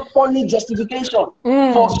for one funny justification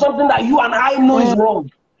for something that you and I know is wrong,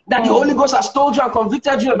 that the Holy Ghost has told you and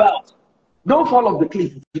convicted you about. Don't fall off the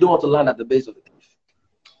cliff if you don't want to land at the base of the cliff.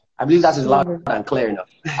 I believe that is loud and clear enough.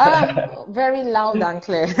 Very loud and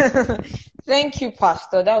clear. Thank you,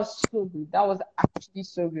 Pastor. That was so good. That was actually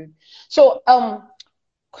so good. So,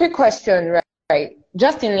 quick question, right?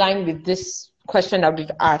 Just in line with this question that we've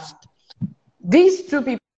asked. These two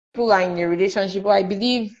people are in a relationship where I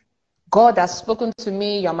believe God has spoken to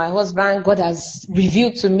me, you're my husband. God has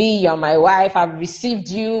revealed to me, you're my wife. I've received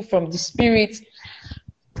you from the Spirit.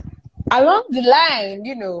 Along the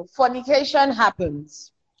line, fornication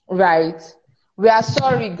happens, right? We are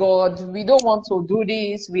sorry, God. We don't want to do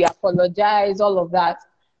this. We apologize, all of that.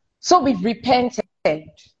 So we've repented.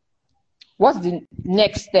 What's the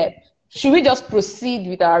next step? Should we just proceed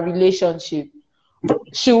with our relationship?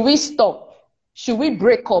 Should we stop? Should we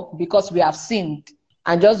break up because we have sinned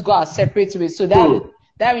and just go our separate ways so that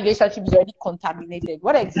that relationship is already contaminated?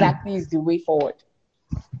 What exactly is the way forward?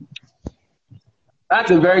 That's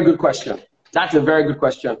a very good question. That's a very good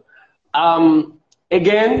question.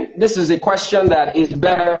 Again, this is a question that is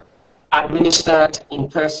better administered in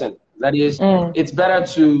person. That is, it's better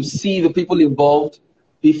to see the people involved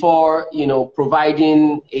before,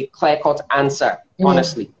 providing a clear-cut answer,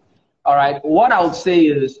 honestly. All right. What I would say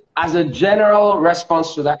is, as a general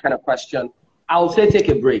response to that kind of question, I would say take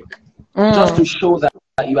a break, just to show that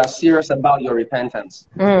you are serious about your repentance.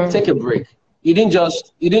 Take a break. You didn't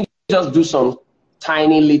just do some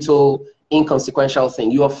tiny little inconsequential thing.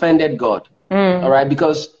 You offended God. All right,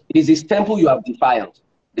 because it is His temple you have defiled.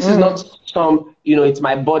 This is not some, it's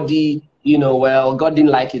my body. Well, God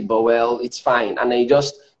didn't like it, but well, it's fine. And then you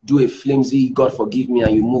just do a flimsy God forgive me,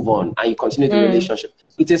 and you move on and you continue the relationship.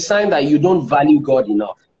 It's a sign that you don't value God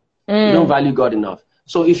enough. You don't value God enough.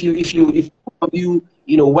 So if you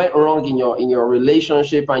went wrong in your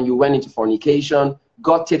relationship and you went into fornication,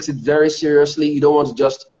 God takes it very seriously. You don't want to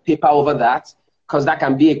just paper over that, because that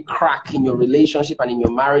can be a crack in your relationship and in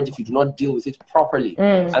your marriage if you do not deal with it properly.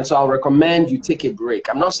 And so I'll recommend you take a break.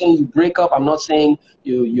 I'm not saying you break up. I'm not saying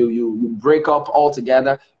you break up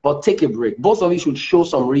altogether, but take a break. Both of you should show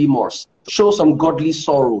some remorse, show some godly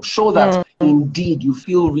sorrow, show that indeed you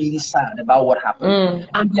feel really sad about what happened,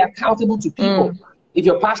 and be accountable to people. If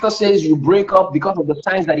your pastor says you break up because of the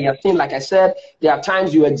signs that he has seen, like I said, there are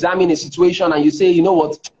times you examine a situation and you say, you know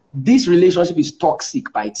what, this relationship is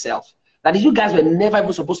toxic by itself. That is, you guys were never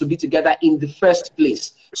even supposed to be together in the first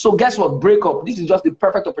place. So guess what? Break up. This is just the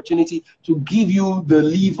perfect opportunity to give you the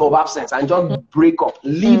leave of absence and just break up.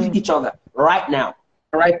 Leave each other right now.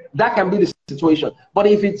 All right? That can be the situation. But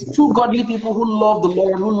if it's two godly people who love the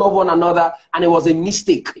Lord, who love one another, and it was a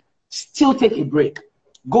mistake, still take a break.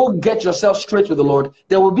 Go get yourself straight with the Lord.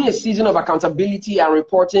 There will be a season of accountability and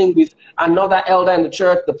reporting with another elder in the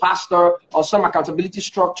church, the pastor, or some accountability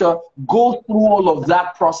structure. Go through all of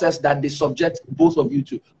that process that they subject both of you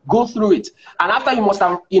to. Go through it. And after you must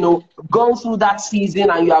have, gone through that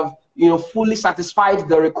season and you have, fully satisfied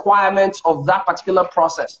the requirements of that particular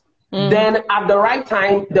process, then at the right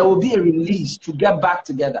time, there will be a release to get back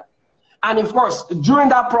together. And of course, during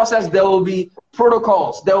that process, there will be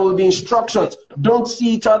protocols, there will be instructions. Don't see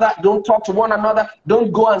each other, don't talk to one another,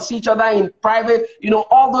 don't go and see each other in private.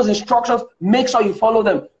 All those instructions, make sure you follow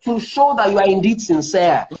them to show that you are indeed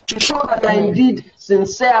sincere, to show that you are indeed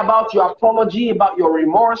sincere about your apology, about your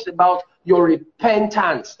remorse, about your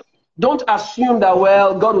repentance. Don't assume that,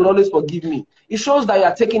 well, God will always forgive me. It shows that you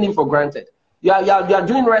are taking Him for granted. You are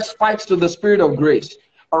doing respite to the Spirit of grace.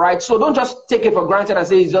 All right, so don't just take it for granted and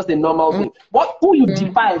say it's just a normal thing. Who you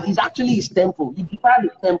defile is actually His temple. You defile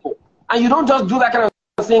His temple. And you don't just do that kind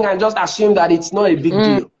of thing and just assume that it's not a big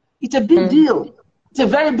deal. It's a big deal. It's a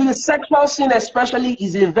very big, sexual sin especially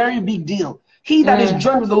is a very big deal. He that is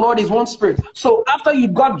joined with the Lord is one spirit. So after you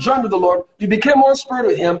got joined with the Lord, you became one spirit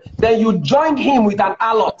with Him, then you joined Him with an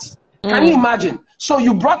harlot. Can you imagine? So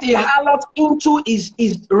you brought a harlot into his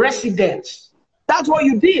residence. That's what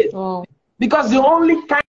you did. Because the only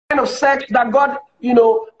kind of sex that God,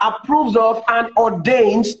 approves of and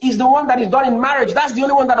ordains is the one that is done in marriage. That's the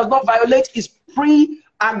only one that does not violate His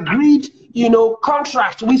agreed,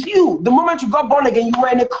 contract with you. The moment you got born again, you were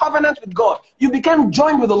in a covenant with God. You became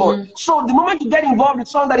joined with the Lord. So the moment you get involved with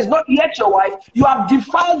someone that is not yet your wife, you have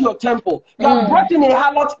defiled your temple. You have brought in a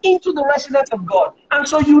harlot into the residence of God. And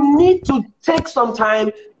so you need to take some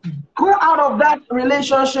time, go out of that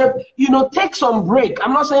relationship, take some break.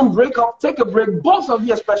 I'm not saying break up, take a break, both of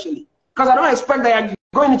you especially. Because I don't expect that you're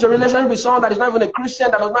going into a relationship with someone that is not even a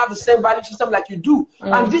Christian, that does not have the same value system like you do.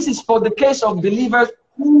 And this is for the case of believers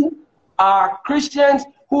who are Christians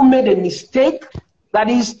who made a mistake. That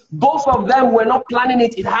is, both of them were not planning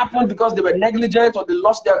it. It happened because they were negligent or they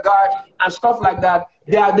lost their guard and stuff like that.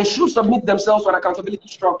 They should submit themselves to an accountability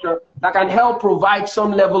structure that can help provide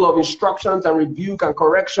some level of instructions and rebuke and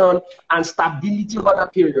correction and stability over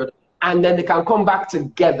that period. And then they can come back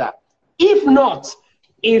together. If not,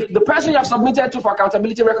 if the person you have submitted to for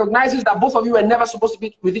accountability recognizes that both of you were never supposed to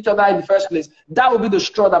be with each other in the first place, that will be the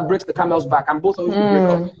straw that breaks the camel's back, and both of you will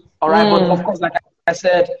break up. All right, but of course, like I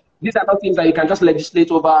said, these are not things that you can just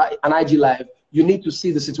legislate over an IG live. You need to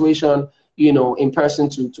see the situation, in person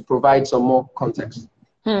to provide some more context.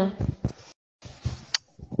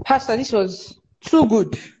 Pastor, this was too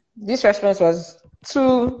good. This response was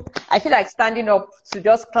too, I feel like standing up to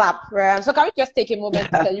just clap. Right? So can we just take a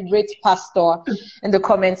moment to celebrate Pastor in the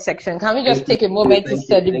comment section? Can we just take a moment to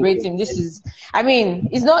celebrate him? This is,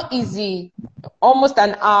 it's not easy. Almost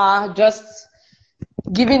an hour just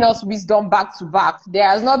giving us wisdom back to back. There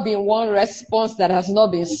has not been one response that has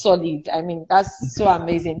not been solid. That's so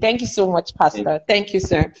amazing. Thank you so much, Pastor. Thank you,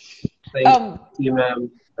 sir. Thank you,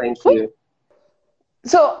 ma'am. Thank you.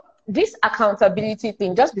 So this accountability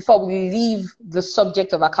thing, just before we leave the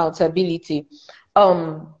subject of accountability,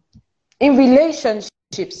 in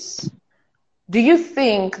relationships, do you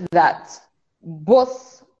think that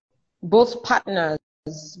both partners,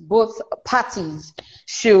 both parties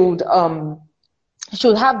should have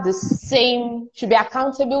should be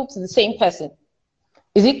accountable to the same person?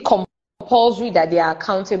 Is it compulsory that they are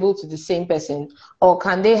accountable to the same person, or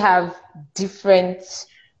can they have different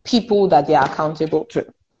people that they are accountable to?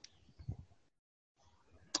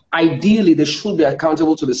 Ideally, they should be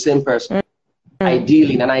accountable to the same person.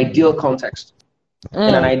 Ideally, in an ideal context.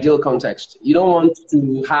 In an ideal context. You don't want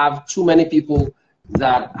to have too many people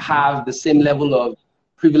that have the same level of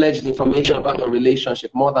privileged information about your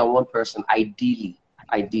relationship, more than one person, ideally.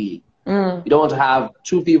 You don't want to have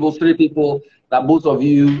 2 people, 3 people that both of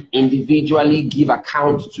you individually give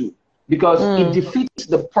account to, because it defeats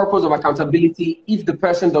the purpose of accountability if the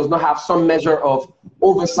person does not have some measure of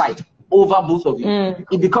oversight over both of you.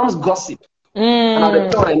 It becomes gossip. And I'll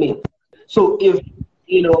explain what I mean. So if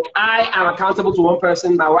I am accountable to one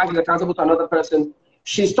person, my wife is accountable to another person,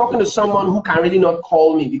 she's talking to someone who can really not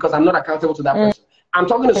call me because I'm not accountable to that person. I'm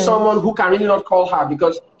talking to someone who can really not call her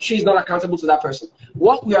because she's not accountable to that person.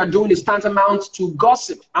 What we are doing is tantamount to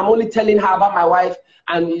gossip. I'm only telling her about my wife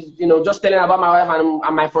and, just telling her about my wife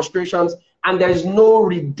and my frustrations. And there's no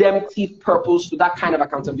redemptive purpose to that kind of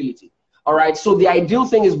accountability. All right. So the ideal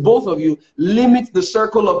thing is both of you limit the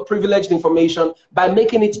circle of privileged information by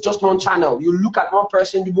making it just one channel. You look at one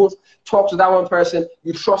person, you both talk to that one person,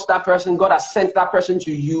 you trust that person, God has sent that person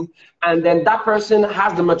to you, and then that person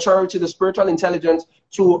has the maturity, the spiritual intelligence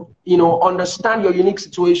to, understand your unique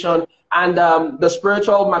situation and the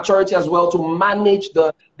spiritual maturity as well to manage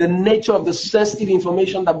the nature of the sensitive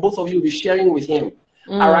information that both of you will be sharing with him.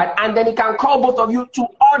 All right. And then he can call both of you to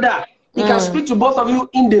order. He can speak to both of you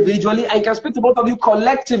individually, and he can speak to both of you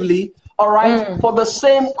collectively, all right, for the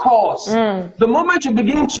same cause. The moment you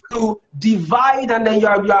begin to divide and then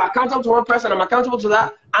you're accountable to one person, I'm accountable to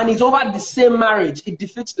that, and it's over the same marriage, it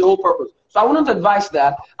defeats the whole purpose. So I wouldn't advise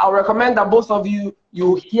that. I would recommend that both of you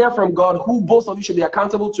hear from God who both of you should be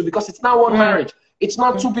accountable to, because it's not one marriage. It's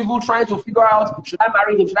not 2 people trying to figure out, should I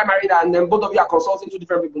marry him, should I marry that, and then both of you are consulting 2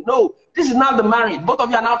 different people. No, this is not the marriage. Both of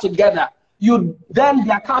you are now together. You then be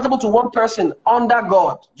accountable to one person under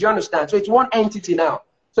God. Do you understand? So it's one entity now.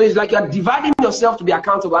 So it's like you're dividing yourself to be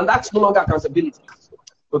accountable, and that's no longer accountability.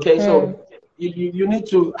 Okay, so you need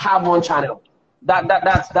to have one channel.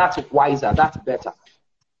 That's wiser. That's better.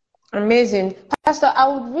 Amazing, Pastor. I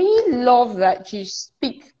would really love that you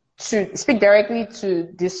speak directly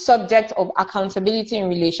to the subject of accountability in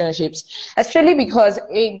relationships, especially because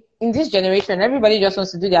in this generation, everybody just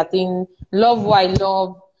wants to do their thing, love who I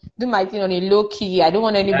love, do my thing on a low key. I don't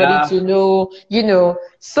want anybody to know,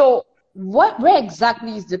 So where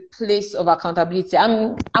exactly is the place of accountability?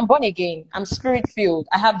 I'm born again. I'm spirit filled.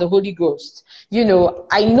 I have the Holy Ghost. I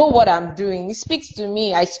know what I'm doing. He speaks to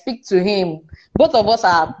me. I speak to him. Both of us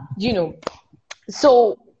are,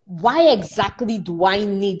 So why exactly do I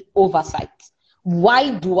need oversight?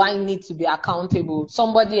 Why do I need to be accountable?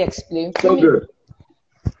 Somebody explain to me. Good.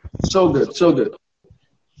 So good. So good.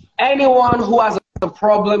 Anyone who has a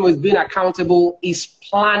problem with being accountable is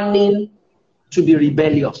planning to be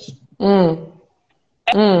rebellious.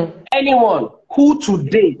 Anyone who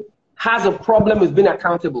today has a problem with being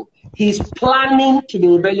accountable, he's planning to be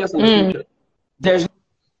rebellious in the future. There's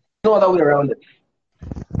no other way around it.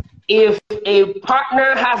 If a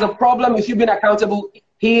partner has a problem with you being accountable,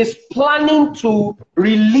 he is planning to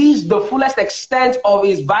release the fullest extent of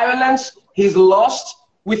his violence, his lust,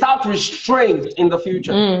 without restraint in the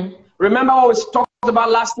future. Remember what we talked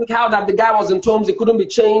about last week, how that the guy was in terms, he couldn't be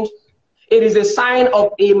changed. It is a sign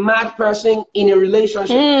of a mad person in a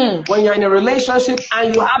relationship. When you're in a relationship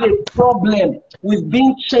and you have a problem with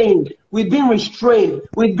being changed, with being restrained,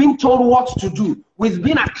 with being told what to do, with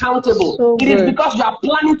being accountable, it is because you are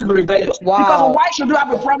planning to be rebellious. Because why should you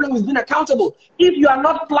have a problem with being accountable? If you are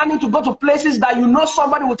not planning to go to places that you know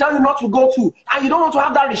somebody will tell you not to go to, and you don't want to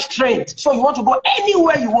have that restraint, so you want to go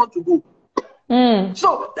anywhere you want to go.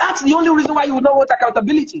 So that's the only reason why you would not want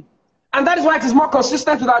accountability. And that is why it is more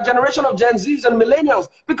consistent with our generation of Gen Zs and millennials,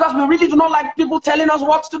 because we really do not like people telling us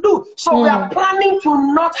what to do. So we are planning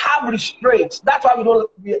to not have restraints. That's why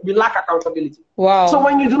we lack accountability. So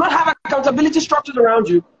when you do not have accountability structures around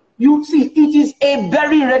you, you see it is a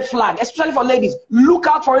very red flag, especially for ladies. Look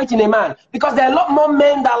out for it in a man, because there are a lot more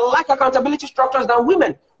men that lack accountability structures than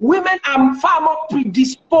women. Women are far more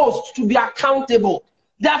predisposed to be accountable.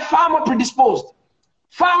 They are far more predisposed.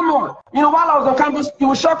 Far more. You know, while I was on campus, it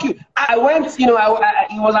will shock you. I went, you know,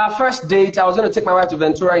 it was our first date. I was going to take my wife to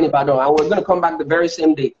Ventura in Ibadan. I was going to come back the very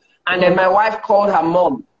same day. And then my wife called her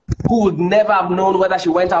mom, who would never have known whether she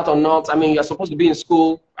went out or not. I mean, you're supposed to be in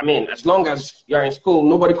school. I mean, as long as you're in school,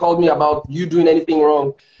 nobody called me about you doing anything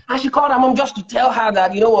wrong. And she called her mom just to tell her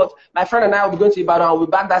that, you know what, my friend and I will be going to Ibadan. I'll be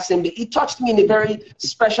back that same day. It touched me in a very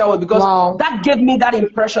special way, because that gave me that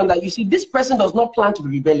impression that, you see, this person does not plan to be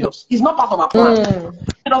rebellious. It's not part of her plan.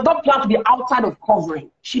 She does not plan to be outside of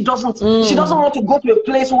covering. She doesn't want to go to a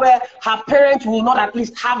place where her parents will not at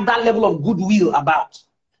least have that level of goodwill about.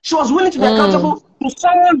 She was willing to be accountable to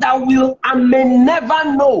someone that will and may never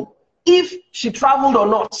know if she traveled or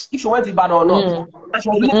not, if she went to Ibadan or not. And she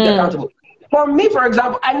was willing to be accountable. For me, for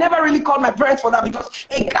example, I never really called my parents for that, because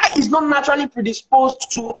a guy is not naturally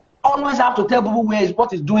predisposed to always have to tell people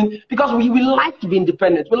what he's doing, because we like to be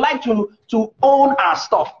independent. We like to own our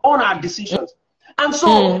stuff, own our decisions. And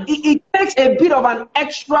so it takes a bit of an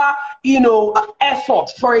extra, you know,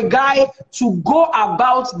 effort for a guy to go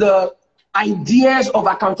about the ideas of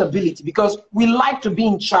accountability, because we like to be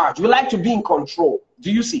in charge. We like to be in control.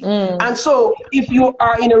 Do you see? And so if you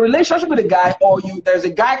are in a relationship with a guy, or there's a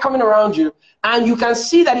guy coming around you, and you can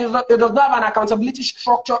see that he does not have an accountability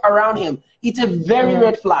structure around him, it's a very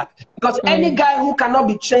red flag. Because any guy who cannot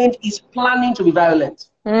be changed is planning to be violent.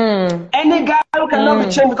 Any guy who cannot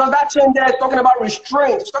be changed, because that change there is talking about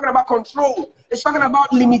restraint, it's talking about control, it's talking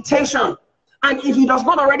about limitation. And if he does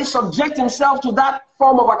not already subject himself to that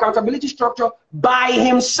form of accountability structure by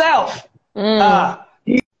himself,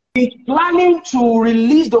 he's planning to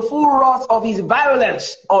release the full wrath of his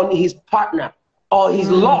violence on his partner, or his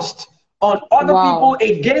lust on other people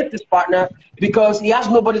against his partner, because he has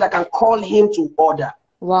nobody that can call him to order.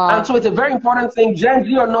 And so it's a very important thing, Gen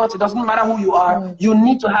Z or not, it doesn't matter who you are, you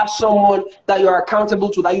need to have someone that you're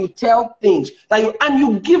accountable to, that you tell things, and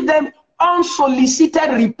you give them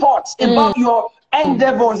unsolicited reports about your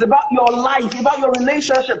endeavors, about your life, about your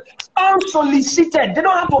relationship. Unsolicited. They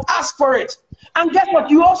don't have to ask for it. And guess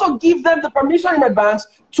what? You also give them the permission in advance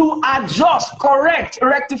to adjust, correct,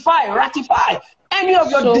 rectify, ratify any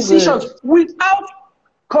of your decisions without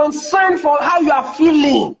concern for how you are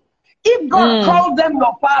feeling. If God called them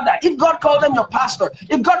your father, if God called them your pastor,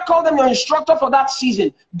 if God called them your instructor for that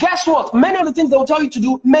season, guess what? Many of the things they will tell you to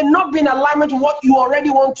do may not be in alignment with what you already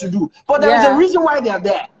want to do. But there is a reason why they are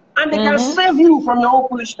there. And they can save you from your own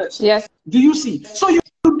foolishness. Do you see? So you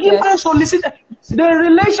give unsolicited. The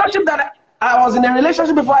relationship that I was in a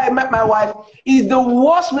relationship before I met my wife is the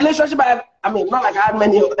worst relationship I mean, not like I had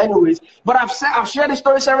many anyways, but I've shared the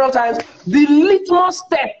story several times. The litmus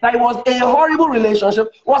test that it was a horrible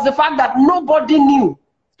relationship was the fact that nobody knew.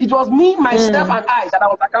 It was me, myself, and I that I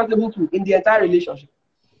was accountable to in the entire relationship.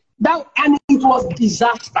 And it was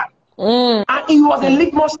disaster. And it was a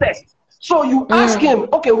litmus test. So you ask him,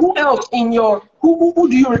 okay, who else in your who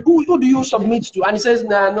do you submit to? And he says,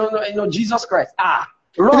 no, Jesus Christ.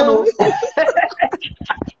 Run.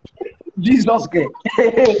 Jesus Christ.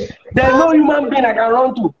 There's no human being I can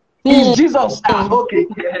run to. It's Jesus. Okay,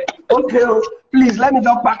 please let me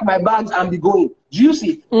just pack my bags and be going. Do you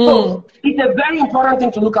see? So it's a very important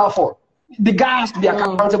thing to look out for. The guy has to be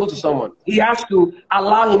accountable to someone. He has to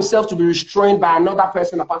allow himself to be restrained by another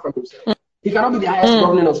person apart from himself. He cannot be the highest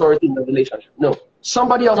governing authority in the relationship. No.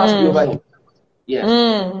 Somebody else has to be over him.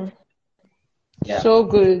 Yes. Yeah. So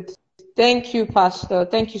good. Thank you, Pastor.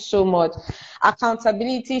 Thank you so much.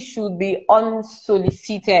 Accountability should be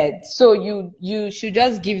unsolicited. So you should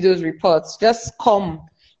just give those reports. Just come.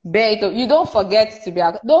 You don't forget to be.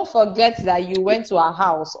 Don't forget that you went to our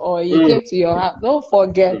house or you came to your house. Don't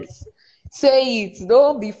forget. Say it.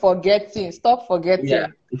 Don't be forgetting. Stop forgetting. Yeah.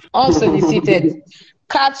 Unsolicited.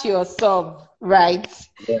 Catch yourself. Right.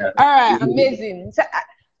 Yeah. All right. Amazing. So,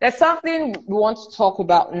 there's something we want to talk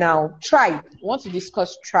about now. Tribe. We want to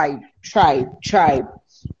discuss tribe.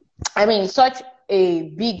 I mean, such a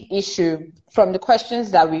big issue from the questions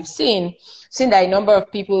that we've seen that a number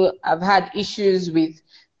of people have had issues with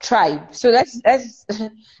tribe. So let's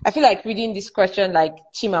I feel like reading this question like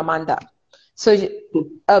Chimamanda. So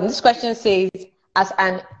this question says, as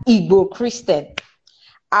an Igbo Christian,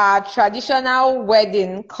 our traditional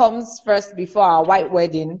wedding comes first before our white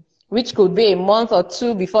wedding, which could be a month or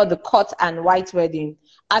two before the cut and white wedding.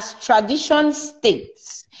 As tradition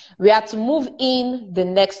states, we are to move in the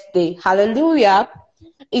next day. Hallelujah.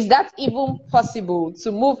 Is that even possible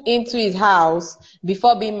to move into his house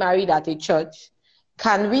before being married at a church?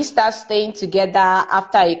 Can we start staying together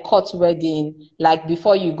after a cut wedding, like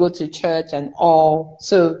before you go to church and all?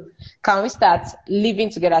 So can we start living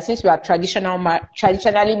together since we are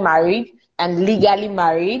traditionally married and legally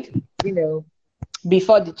married,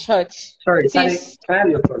 before the church? Sorry, can I have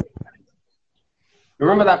your phone?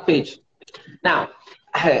 Remember that page. Now,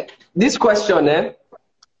 this question,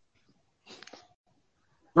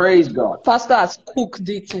 praise God. Pastor has cooked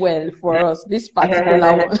it well for us, this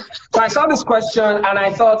particular one. So I saw this question and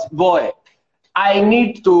I thought, boy, I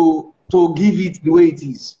need to give it the way it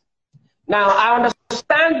is. Now, I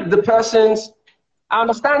understand the person's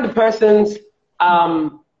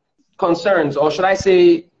concerns, or should I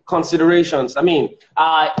say considerations. I mean,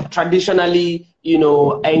 traditionally,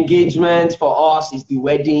 engagement for us is the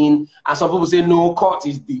wedding, and some people say no, court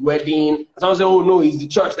is the wedding, and some say, oh no, it's the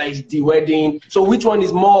church that is the wedding. So which one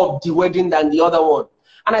is more of the wedding than the other one?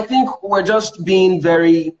 And I think we're just being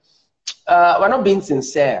very we're not being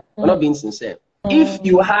sincere. If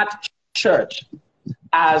you had church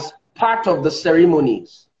as part of the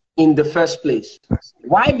ceremonies in the first place,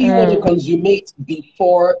 why do you want to consummate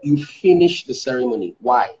before you finish the ceremony?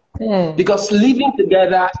 Why? Because living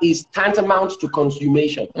together is tantamount to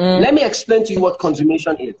consummation. Let me explain to you what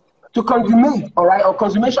consummation is. To consummate, all right, or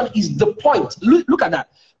consummation is the point. Look at that.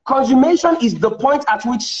 Consummation is the point at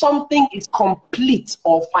which something is complete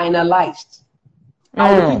or finalized.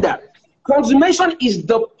 I'll repeat that. Consummation is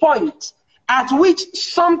the point at which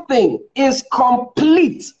something is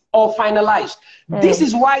complete or finalized. This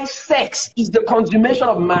is why sex is the consummation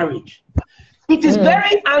of marriage. It is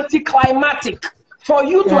very anticlimactic for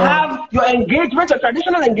you to have your engagement, your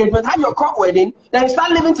traditional engagement, have your court wedding, then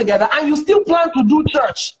start living together, and you still plan to do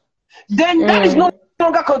church. Then that is no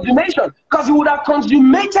longer consummation, because you would have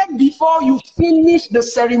consummated before you finish the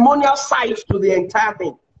ceremonial side to the entire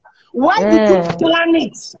thing. Why did you plan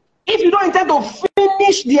it? If you don't intend to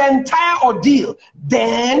finish the entire ordeal,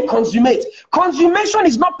 then consummate. Consummation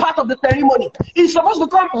is not part of the ceremony. It's supposed to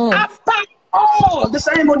come after all the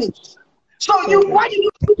ceremony. So why did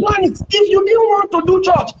you plan it? If you didn't want to do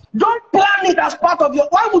church, don't plan it as part of your.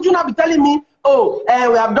 Why would you not be telling me, oh,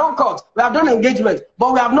 we have done court, we have done engagement,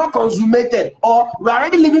 but we have not consummated, or we are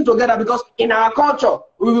already living together, because in our culture,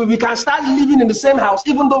 we can start living in the same house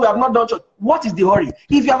even though we have not done church. What is the hurry?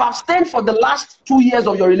 If you have abstained for the last 2 years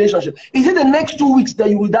of your relationship, is it the next 2 weeks that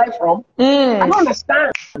you will die from? I don't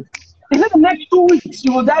understand. Is it the next 2 weeks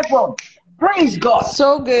you will die from? Praise God.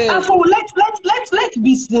 So good. And so let's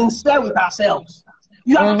be sincere with ourselves.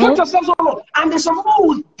 You have kept yourself so long, and there's some people who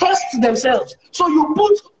will test themselves. So you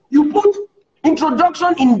put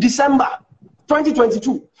introduction in December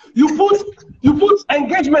 2022. You put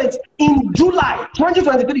engagement in July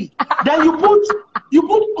 2023. Then you put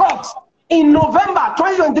court in November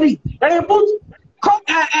 2023. Then you put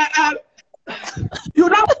you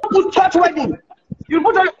now put church wedding. You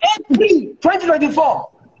put on April 2024.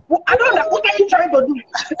 I don't know. What are you trying to do?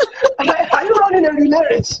 Are you running a relay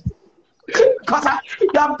race? Because you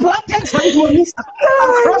have planted ceremonies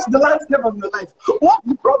across the landscape of your life. What's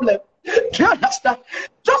the problem? Do you understand?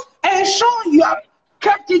 Just ensure you have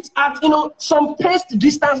kept it at some paced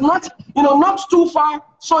distance, not too far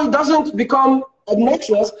so it doesn't become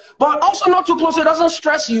obnoxious, but also not too close so it doesn't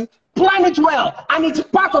stress you. Plan it well, and it's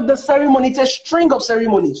part of the ceremony. It's a string of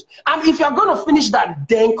ceremonies. And if you're going to finish that,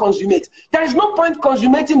 then consummate. There is no point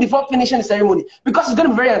consummating before finishing the ceremony because it's going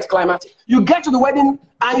to be very anticlimactic. You get to the wedding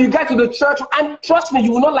and you get to the church, and trust me,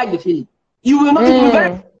 you will not like the feeling. You will not. It will be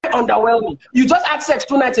very underwhelming. You just had sex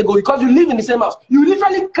 2 nights ago because you live in the same house. You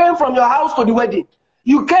literally came from your house to the wedding.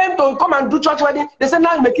 You came to come and do church wedding. They said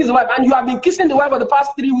now you may kiss the wife, and you have been kissing the wife for the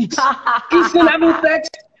past 3 weeks. Kissing, having sex,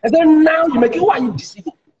 and then now you make it. Who are you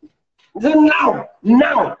deceiving? Then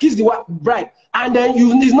now, kiss the wife, bride, and then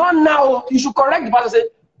it's not now. You should correct the pastor. Say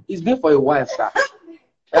it's been for a while, sir.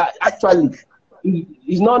 Actually,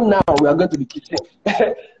 it's not now. We are going to be kissing.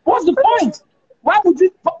 What's the point? Why would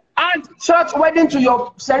you add church wedding to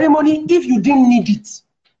your ceremony if you didn't need it?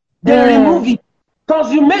 Then remove it.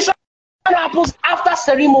 Consummation happens after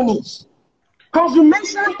ceremonies.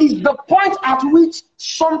 Consummation is the point at which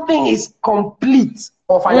something is complete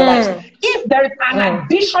or finalized. If there is an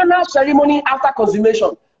additional ceremony after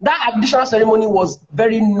consummation, that additional ceremony was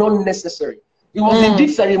very non-necessary. It was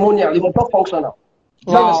indeed ceremonial. It was not functional.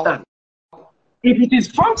 Do you understand? If it is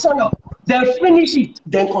functional, then finish it,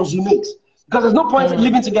 then consummate. Because there's no point in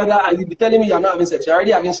living together and you'll be telling me you're not having sex. You're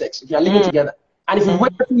already having sex if you're living together. And if you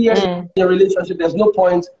wait 2 years in a relationship, there's no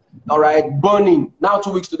point, all right, burning. Now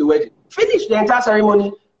 2 weeks to the wedding. Finish the entire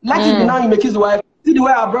ceremony. Let it be now you may kiss the wife. See the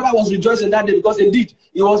way our brother was rejoicing that day because indeed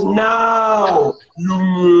it was now you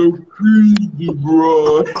may kiss the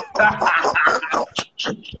bride.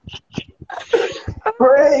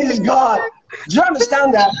 Praise God. Do you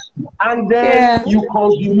understand that? And then you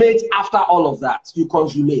consummate after all of that. You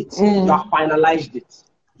consummate. You have finalized it.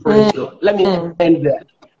 Praise God. Let me end there.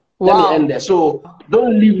 Let me end there. So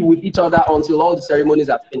don't live with each other until all the ceremonies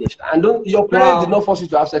are finished. And your parents did not force you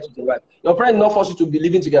to have sex with your wife. Your parents did not force you to be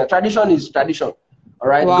living together. Tradition is tradition. All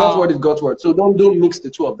right. God's word is God's word. So don't mix the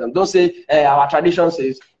two of them. Don't say our tradition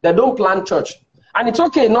says that. Don't plan church. And it's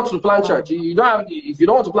okay not to plan church. You don't have, if you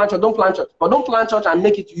don't want to plan church, don't plan church. But don't plan church and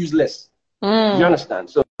make it useless. You understand?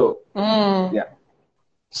 So yeah.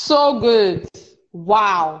 So good.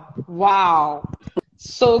 Wow.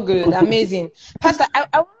 So good. Amazing. Pastor,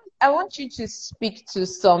 I want you to speak to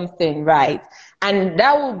something, right? And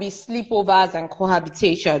that will be sleepovers and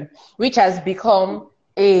cohabitation, which has become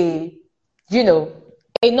a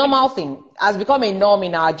normal thing, has become a norm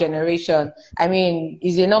in our generation. I mean,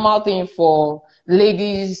 it's a normal thing for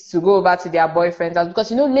ladies to go over to their boyfriends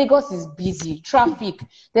because, Lagos is busy, traffic.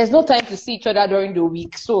 There's no time to see each other during the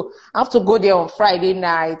week. So I have to go there on Friday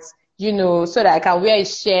nights, so that I can wear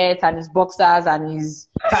his shirt and his boxers and his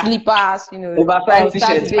slippers, on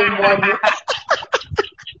Saturday morning.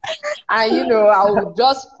 And, I'll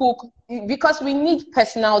just cook because we need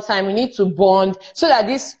personal time. We need to bond so that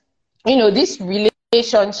this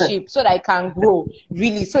relationship, so that it can grow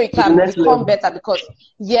really, so it can become better because,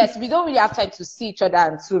 yes, we don't really have time to see each other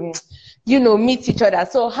and to, meet each other.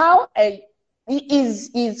 So how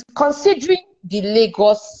is considering the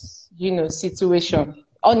Lagos, situation,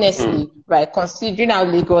 honestly, right? Considering how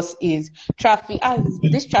Lagos is, traffic,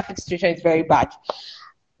 this traffic situation is very bad.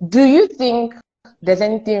 Do you think there's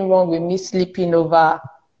anything wrong with me sleeping over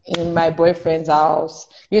in my boyfriend's house?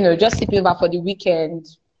 Just sleeping over for the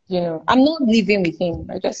weekend. I'm not living with him.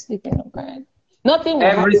 I just sleeping over. Nothing.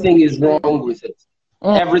 Everything is wrong with it.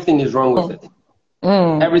 Everything is wrong with it.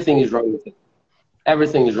 Everything is wrong with it.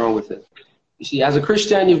 Everything is wrong with it. You see, as a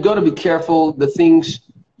Christian, you've got to be careful the things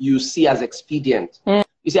you see as expedient. You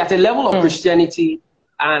see, at a level of Christianity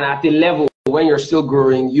and at a level when you're still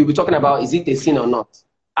growing, you'll be talking about, is it a sin or not?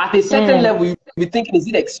 At a certain level, you'll be thinking, is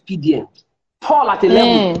it expedient? Paul, at a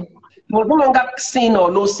level, it was no longer sin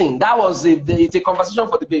or no sin. That was it's a conversation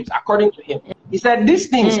for the babes, according to him. He said, these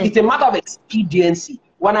things, it's a matter of expediency.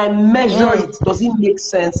 When I measure it, does it make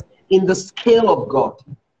sense in the scale of God?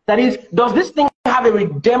 That is, does this thing have a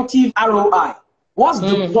redemptive ROI? What's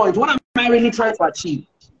the point? What am I really trying to achieve?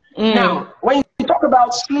 Now, when you talk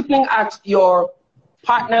about sleeping at your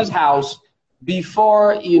partner's house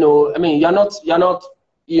before, you're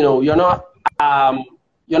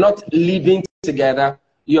not living together.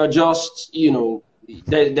 You're just,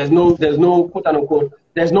 there's no quote unquote,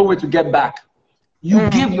 there's no way to get back. You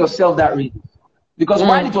give yourself that reason. Because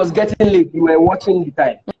while it was getting late, you were watching the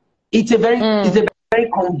time. It's a very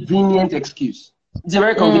convenient excuse. It's a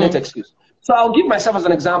very convenient excuse. So I'll give myself as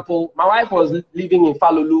an example. My wife was living in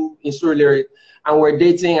Falulu in Surulere, and we're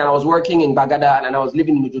dating, and I was working in Bagada, and I was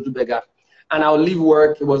living in Ujojubega. And I would leave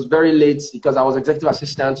work. It was very late because I was executive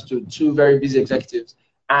assistant to 2 very busy executives.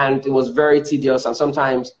 And it was very tedious. And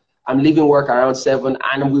sometimes I'm leaving work around 7,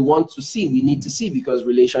 and we need to see because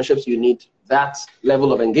relationships, you need that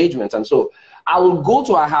level of engagement. And so I will go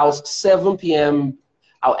to our house 7 p.m.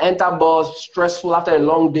 I'll enter bus, stressful after a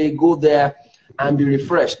long day, go there and be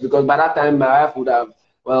refreshed. Because by that time, my wife would have,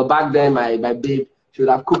 well, back then, my babe, she would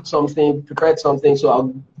have cooked something, prepared something. So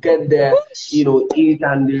I'll get there, you know, eat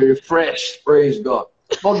and be refreshed. Praise God.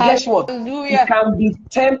 But guess what? Hallelujah. It can be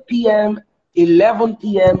 10 p.m., 11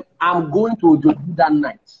 p.m. I'm going to Oguntunde that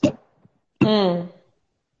night.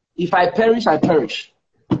 If I perish, I perish.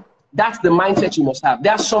 That's the mindset you must have.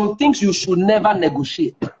 There are some things you should never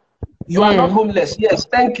negotiate. You are not homeless. Yes,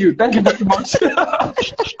 thank you. Thank you very much.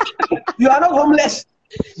 You are not homeless.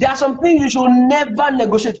 There are some things you should never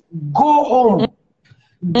negotiate. Go home.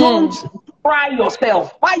 Don't try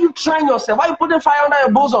yourself. Why are you trying yourself? Why are you putting fire under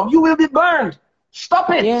your bosom? You will be burned. Stop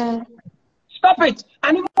it. Yeah. Stop it.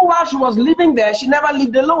 And even while she was living there, she never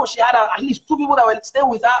lived alone. She had at least 2 people that were staying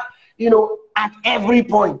with her, you know, at every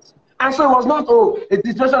point. And so it was not, oh, a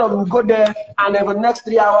situation of we go there and then for the next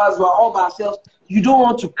 3 hours we're all by ourselves. You don't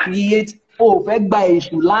want to create, oh, let's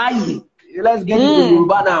get into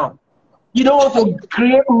Yoruba now. You don't want to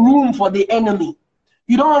create room for the enemy.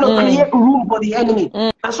 You don't want to create room for the enemy.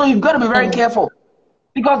 And so you've got to be very careful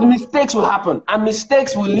because mistakes will happen and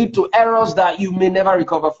mistakes will lead to errors that you may never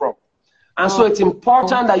recover from. And so it's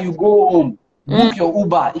important that you go home, book your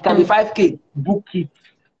Uber. It can be 5K, book it.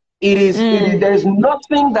 There is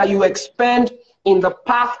nothing that you expend in the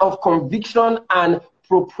path of conviction and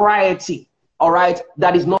propriety, all right,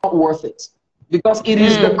 that is not worth it. Because it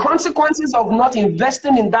is the consequences of not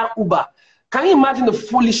investing in that Uber. Can you imagine the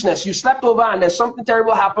foolishness? You slept over and then something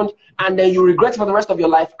terrible happened and then you regret for the rest of your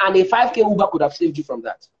life and a 5K Uber could have saved you from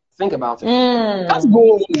that. Think about it. Just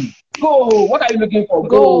go home. Go home. What are you looking for?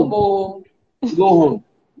 Go home. Go home.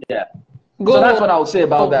 Yeah. So that's what I would say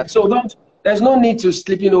about that. So there's no need to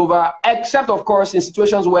sleeping over, except of course in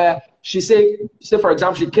situations where she say for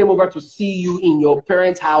example, she came over to see you in your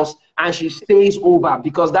parents' house and she stays over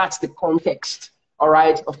because that's the context. All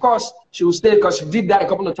right. Of course, she will stay because she did that a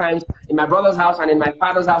couple of times in my brother's house and in my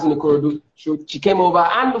father's house in the corridor. She came over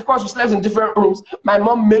and of course we slept in different rooms. My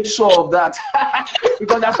mom made sure of that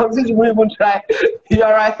because that's something she wouldn't even try.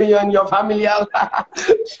 You're right, you're in your family house.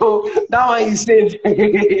 So that one is safe.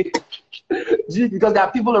 Because there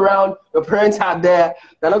are people around, your parents are there,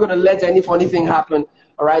 they're not going to let any funny thing happen.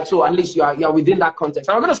 All right, so at least you're within that context.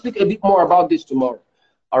 And I'm going to speak a bit more about this tomorrow.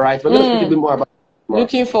 All right, we're going to speak a bit more about it tomorrow.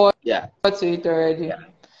 Looking forward to it already. Yeah.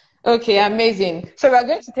 Okay, amazing. So we're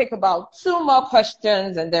going to take about 2 more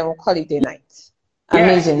questions and then we'll call it a night.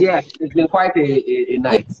 Amazing. Yes, it's been quite a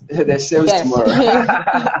night. There's sales tomorrow.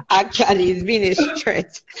 Actually, it's been a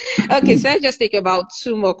stretch. Okay, so let's just take about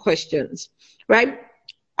 2 more questions, right?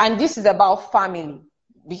 And this is about family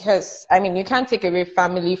because, I mean, you can't take away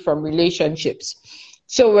family from relationships.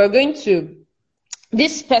 So we're going to,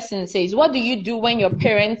 this person says, what do you do when your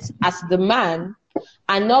parents, as the man,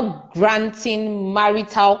 are not granting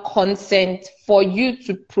marital consent for you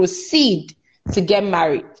to proceed to get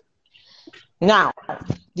married? Now,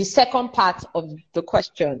 the second part of the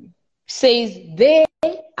question says they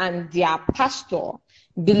and their pastor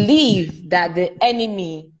believe that the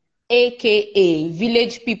enemy, aka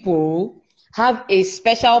village people, have a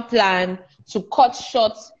special plan to cut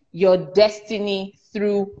short your destiny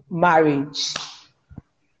through marriage.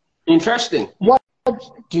 Interesting. What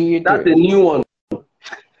do you do? That's a new one.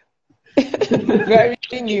 Very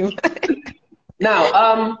new.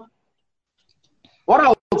 Now, what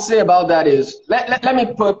I would say about that is let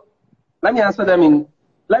me answer them in,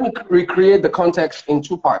 let me recreate the context in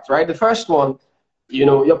 2 parts, right? The first one, you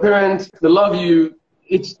know, your parents, they love you.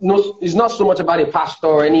 It's not so much about a pastor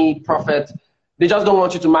or any prophet. They just don't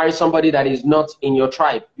want you to marry somebody that is not in your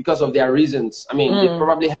tribe because of their reasons. I mean, they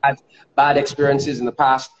probably had bad experiences in the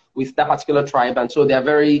past with that particular tribe. And so they're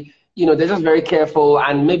very, you know, they're just very careful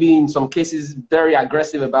and maybe in some cases very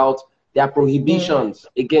aggressive about their prohibitions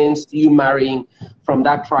against you marrying from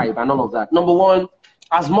that tribe and all of that. Number one,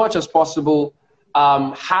 as much as possible,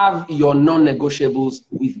 have your non-negotiables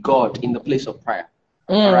with God in the place of prayer.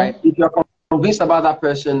 All right. If you're convinced about that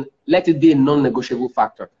person, let it be a non-negotiable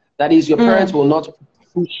factor. That is, your parents will not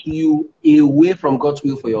push you away from God's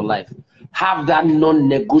will for your life. Have that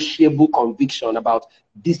non-negotiable conviction about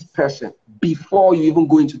this person before you even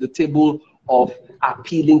go into the table of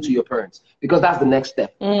appealing to your parents, because that's the next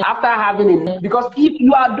step. After having it, because if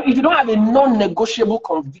you don't have a non-negotiable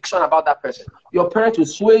conviction about that person, your parents will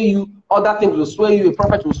sway you, other things will sway you, a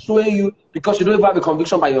prophet will sway you, because you don't even have a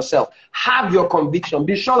conviction by yourself. Have your conviction.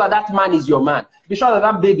 Be sure that that man is your man. Be sure that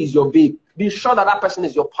that babe is your babe. Be sure that that person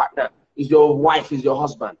is your partner, is your wife, is your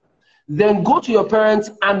husband. Then go to your parents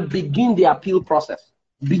and begin the appeal process.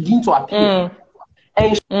 Begin to appeal.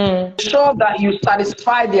 Ensure that you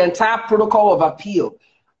satisfy the entire protocol of appeal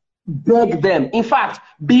beg them. In fact,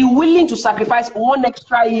 be willing to sacrifice 1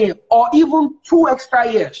 extra year or even 2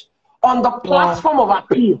 extra years on the platform of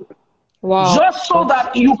appeal. Wow. Just so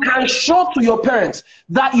that you can show to your parents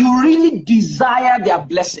that you really desire their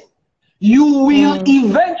blessing. You will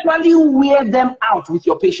eventually wear them out with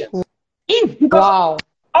your patience. Because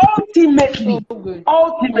ultimately,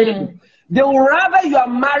 they will rather you are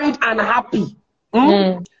married and happy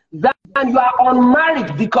than you are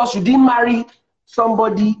unmarried because you didn't marry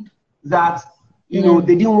somebody that they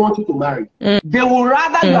didn't want you to marry. They will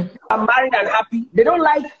rather you are married and happy. They don't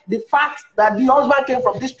like the fact that the husband came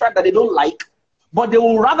from this tribe that they don't like, but they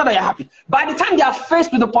will rather that you're happy. By the time they are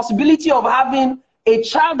faced with the possibility of having a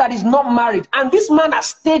child that is not married, and this man has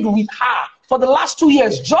stayed with her for the last 2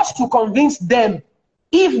 years just to convince them,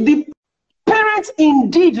 if the parents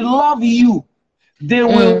indeed love you, they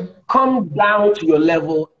will come down to your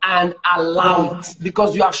level and allow it,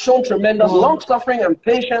 because you have shown tremendous long suffering and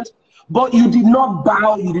patience. But you did not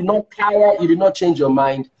bow, you did not cower, you did not change your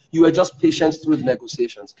mind. You were just patient through the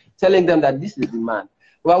negotiations, telling them that this is the man.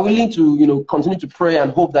 We are willing to, continue to pray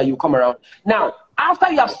and hope that you come around. Now,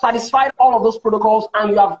 after you have satisfied all of those protocols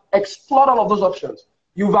and you have explored all of those options,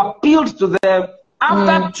 you've appealed to them.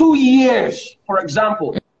 After 2 years, for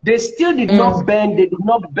example, they still did not bend, they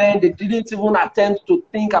didn't even attempt to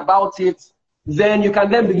think about it. Then you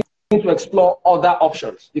can then begin to explore other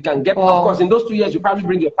options. You can get, of course, in those 2 years, you probably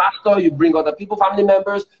bring your pastor, you bring other people, family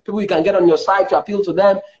members, people you can get on your side to appeal to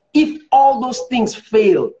them. If all those things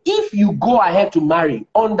fail, if you go ahead to marry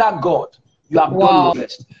under God, you have done your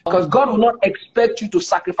best. Because God will not expect you to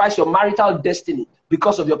sacrifice your marital destiny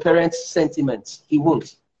because of your parents' sentiments. He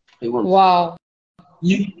won't. He won't. Wow.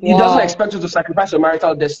 He doesn't expect you to sacrifice your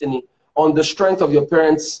marital destiny on the strength of your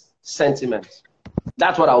parents' sentiments.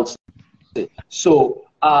 That's what I would say. So,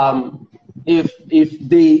 if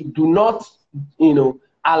they do not,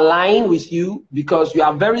 align with you because you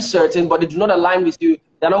are very certain, but they do not align with you,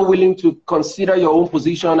 they're not willing to consider your own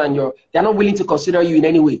position and they're not willing to consider you in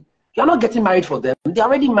any way. You're not getting married for them. They're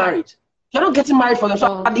already married. You're not getting married for them.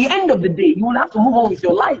 So at the end of the day, you will have to move on with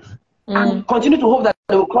your life and continue to hope that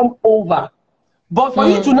they will come over. But for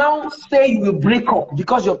you to now say you will break up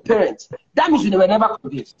because your parents, that means you were never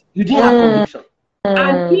convinced. You didn't have conviction.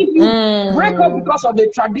 And if you break up because of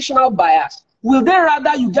the traditional bias, will they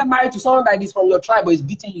rather you get married to someone that is from your tribe or is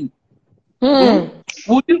beating you?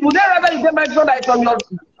 Would they rather you get married to someone that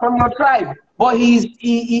is from your tribe, but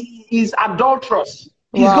he's adulterous?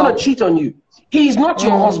 He's going to cheat on you. He is not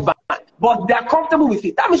your husband, but they are comfortable with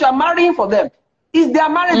it. That means you are marrying for them. It's their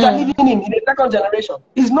marriage you're living in the second generation.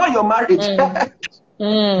 It's not your marriage.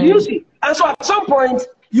 Do you see? And so at some point,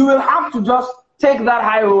 you will have to just take that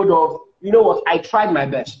high road of, you know what, I tried my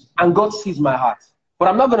best, and God sees my heart. But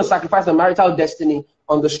I'm not going to sacrifice the marital destiny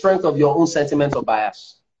on the strength of your own sentiments or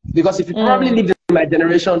bias. Because if you probably lived in my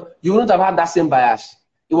generation, you wouldn't have had that same bias.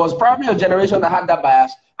 It was probably your generation that had that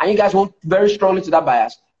bias, and you guys went very strongly to that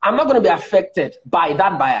bias. I'm not going to be affected by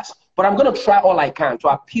that bias, but I'm going to try all I can to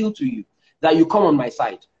appeal to you that you come on my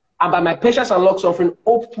side. And by my patience and long suffering,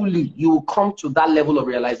 hopefully you will come to that level of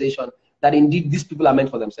realization that indeed these people are meant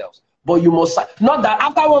for themselves. But you must, not that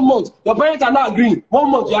after 1 month, your parents are not agreeing.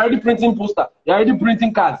 1 month, you're already printing poster. You're already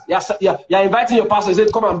printing cards. You're inviting your pastor. You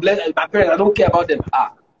say, come and bless my parents. I don't care about them.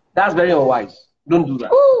 That's very unwise. Don't do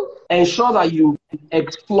that. Ooh. Ensure that you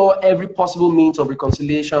explore every possible means of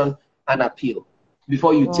reconciliation and appeal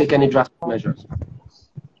before you take any drastic measures.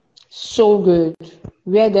 So good.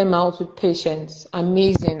 Wear them out with patience.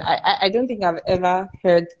 Amazing. I don't think I've ever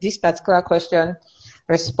heard this particular question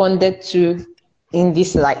responded to in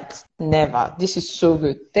this light. Never. This is so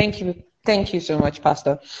good. Thank you. Thank you so much,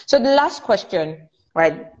 Pastor. So the last question,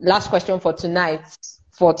 right? Last question for tonight,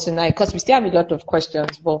 because we still have a lot of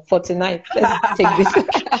questions, but for tonight, let's take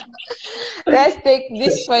this. Let's take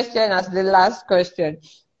this question as the last question.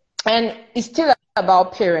 And it's still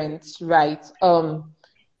about parents, right?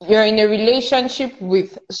 You're in a relationship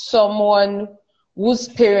with someone whose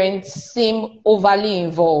parents seem overly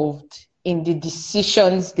involved in the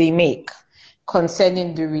decisions they make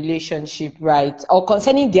concerning the relationship, right? Or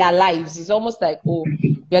concerning their lives. It's almost like, oh,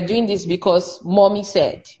 you're doing this because mommy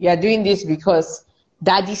said. You're doing this because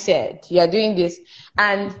daddy said. You're doing this.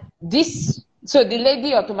 And this, so the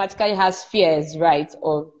lady automatically has fears, right?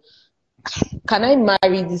 Or can I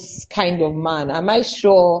marry this kind of man? Am I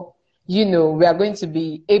sure, we are going to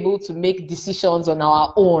be able to make decisions on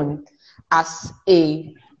our own as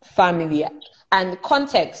a family? And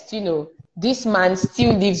context, this man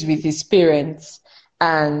still lives with his parents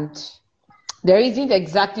and there isn't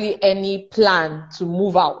exactly any plan to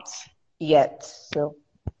move out yet. So,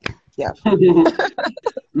 Yeah.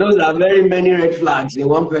 Those are very many red flags in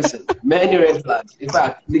one person. Many red flags. In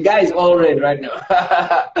fact, the guy is all red right now.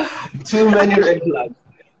 Too many red flags.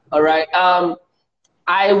 All right.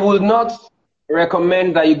 I would not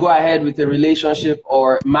recommend that you go ahead with a relationship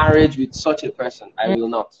or marriage with such a person. I will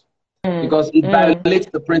not. Because it violates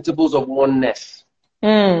the principles of oneness.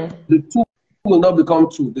 The two will not become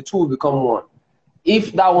two. The two will become one.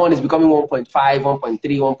 If that one is becoming 1.5, 1.3,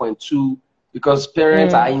 1.2, because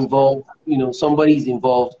parents are involved, somebody is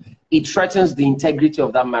involved, it threatens the integrity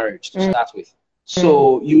of that marriage to start with.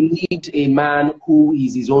 So you need a man who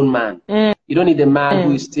is his own man. You don't need a man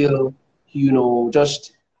who is still,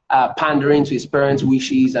 just pandering to his parents'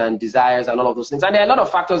 wishes and desires and all of those things. And there are a lot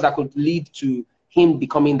of factors that could lead to him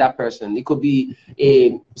becoming that person. It could be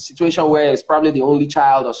a situation where he's probably the only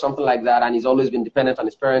child or something like that, and he's always been dependent on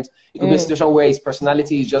his parents. It could be a situation where his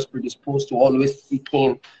personality is just predisposed to always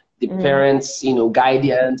seeking the parents,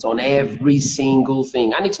 guidance on every single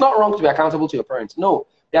thing. And it's not wrong to be accountable to your parents. No,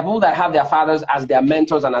 there are people that have their fathers as their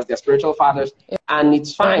mentors and as their spiritual fathers, and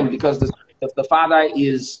it's fine because the father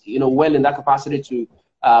is, well in that capacity to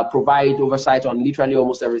provide oversight on literally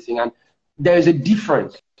almost everything. And there is a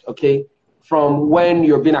difference, okay, from when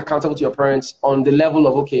you're being accountable to your parents on the level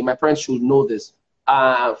of, okay, my parents should know this,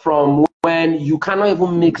 from when you cannot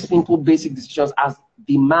even make simple basic decisions as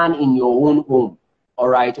the man in your own home, all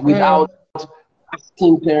right, without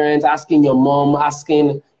asking parents, asking your mom,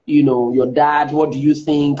 asking, your dad, what do you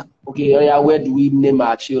think? Okay, oh yeah, where do we name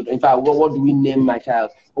our children? In fact, what do we name my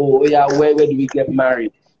child? Oh yeah, where do we get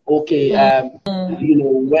married? Okay,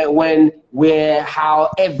 when, where, how,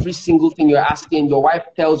 every single thing you're asking, your wife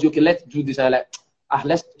tells you, okay, let's do this, and like,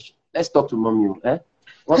 let's talk to mommy. Eh?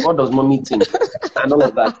 What does mommy think? And all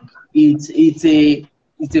of that. It's a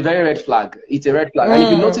very red flag. It's a red flag. And if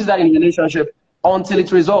you notice that in a relationship, until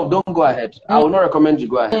it's resolved, don't go ahead. I will not recommend you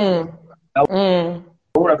go ahead. I won't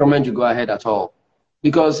recommend you go ahead at all,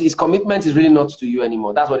 because his commitment is really not to you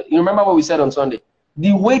anymore. That's what you remember what we said on Sunday.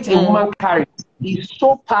 The weight a woman carries is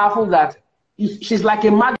so powerful that she's like a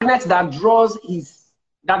magnet that draws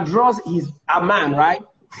a man, right,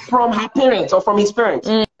 from her parents or from his parents.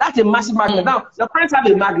 That's a massive magnet. Now, the parents have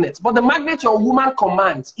a magnet, but the magnet your woman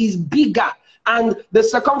commands is bigger, and the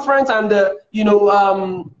circumference and the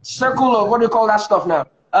circle of, what do you call that stuff now?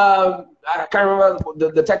 I can't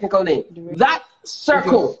remember the technical name. That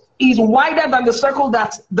circle is wider than the circle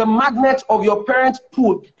that the magnet of your parents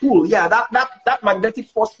pull. Yeah, that magnetic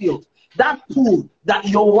force field, that pull that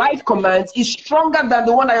your wife commands is stronger than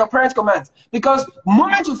the one that your parents commands. Because the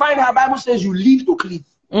moment you find her, Bible says you live to cleave.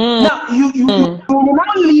 Now, you will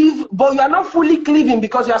not live, but you are not fully cleaving,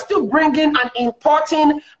 because you are still bringing and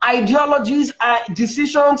importing ideologies,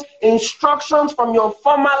 decisions, instructions from your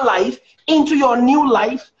former life into your new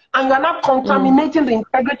life, and you are not contaminating the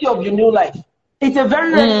integrity of your new life. It's a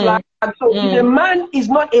very red flag. And so if a man is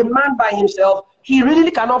not a man by himself, he really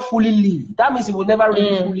cannot fully live. That means he will never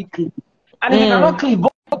really fully cleave. And if he cannot cleave,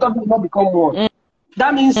 both of them will not become one.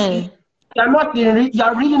 That means you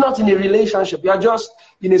are really not in a relationship. You are just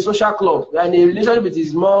in a social club. You are in a relationship with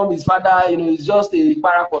his mom, his father. It's just a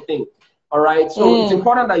parapet thing. All right. So it's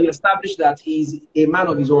important that you establish that he's a man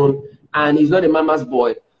of his own and he's not a mama's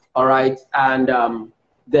boy. All right. And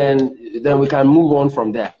then we can move on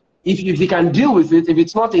from there. If he can deal with it, if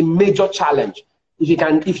it's not a major challenge,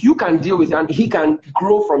 if you can deal with it and he can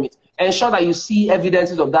grow from it, ensure that you see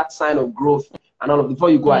evidences of that sign of growth and all of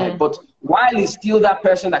before you go ahead. But while he's still that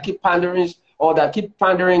person that keep pandering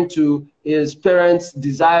to his parents'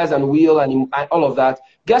 desires and will and all of that,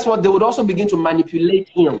 guess what? They would also begin to manipulate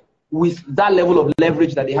him with that level of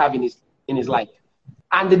leverage that they have in his life.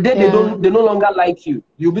 And the day they no longer like you,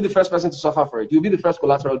 you'll be the first person to suffer for it. You'll be the first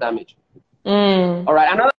collateral damage. All right.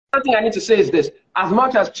 Another thing I need to say is this: as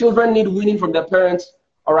much as children need winning from their parents,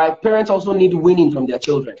 all right, parents also need winning from their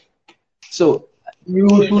children. So you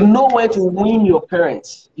should know when to win your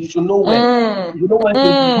parents. You should know when. You know when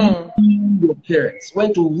to win your parents,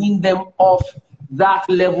 when to win them off that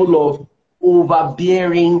level of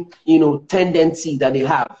overbearing, tendency that they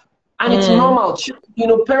have. And it's normal.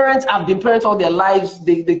 Parents have been parents all their lives.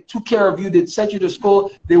 They took care of you. They sent you to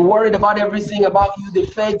school. They worried about everything about you. They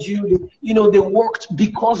fed you. They worked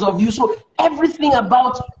because of you. So everything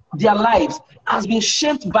about their lives has been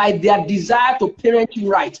shaped by their desire to parent you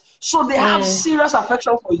right. So they have serious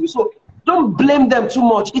affection for you. So don't blame them too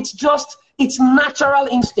much. It's natural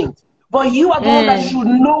instinct. But you are the one that should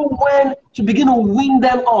know when to begin to win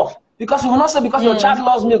them off. Because you will not say because your child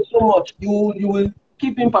loves milk so much, you will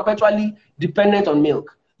keep him perpetually dependent on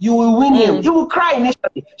milk. You will win him. He will cry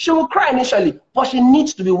initially. She will cry initially, but she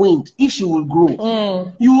needs to be weaned if she will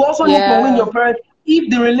grow. You also need to win your parents if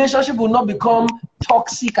the relationship will not become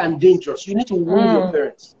toxic and dangerous, you need to warn your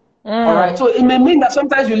parents. All right. So it may mean that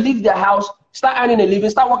sometimes you leave their house, start earning a living,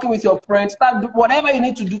 start working with your friends, start whatever you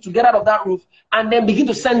need to do to get out of that roof, and then begin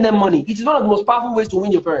to send them money. It is one of the most powerful ways to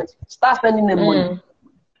win your parents. Start sending them money.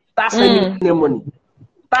 Start sending them money.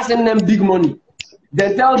 Start sending them big money.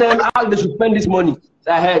 Then tell them how they should spend this money.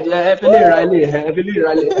 You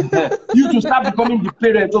to start becoming the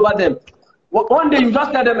parent over them. One day you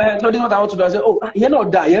just tell them, "Hey, so this is what I want to do." I say, "Oh, you're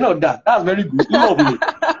not that. You're not that. That's very good. You love me."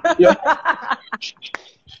 Yeah.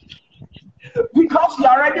 Because you're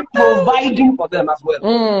already providing for them as well.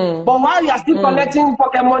 But while you are still collecting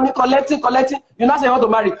pocket money, collecting, you're not saying you want to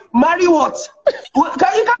marry. Marry what?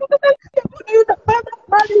 Marry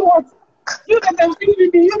what? You can see me.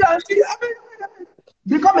 You can see.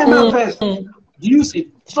 Become a man first. Do you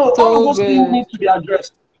see? So all of those things need to be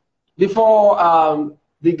addressed before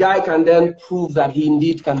the guy can then prove that he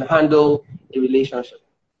indeed can handle a relationship.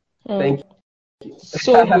 Thank you.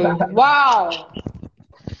 So good. Wow.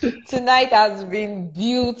 Tonight has been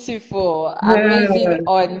beautiful, amazing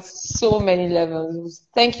on so many levels.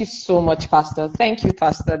 Thank you so much, Pastor. Thank you,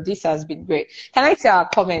 Pastor. This has been great. Can I see our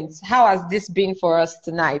comments? How has this been for us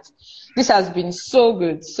tonight? This has been so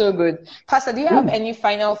good, so good. Pastor, do you have any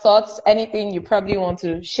final thoughts? Anything you probably want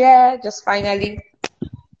to share just finally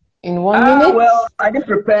in 1 minute? Well, I didn't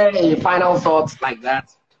prepare any final thoughts like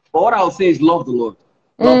that. But what I'll say is love the Lord.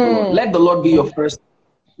 Love the Lord. Let the Lord be your first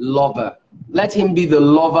lover. Let him be the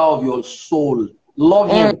lover of your soul. Love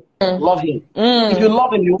him. Love him. If you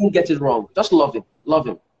love him, you won't get it wrong. Just love him. Love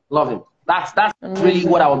him. Love him. That's really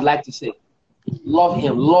what I would like to say. Love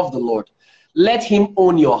him. Love the Lord. Let him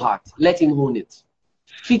own your heart. Let him own it.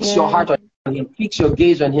 Fix your heart on him. Fix your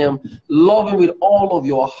gaze on him. Love him with all of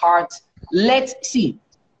your heart.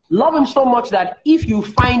 Love him so much that if you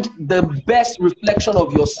find the best reflection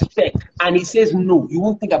of your spec and he says no, you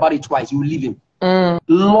won't think about it twice. You will leave him.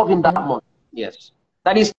 Love him that much. Yes.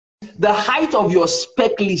 That is the height of your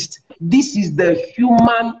spec list. This is the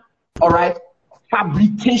human, all right,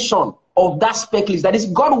 fabrication of that spec list. That is,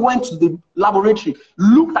 God went to the laboratory,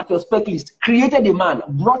 looked at your spec list, created a man,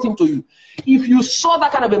 brought him to you. If you saw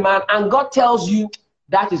that kind of a man and God tells you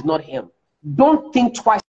that is not him, don't think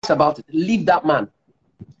twice about it. Leave that man.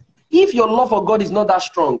 If your love for God is not that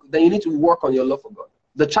strong, then you need to work on your love for God.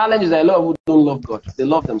 The challenge is that a lot of people don't love God. They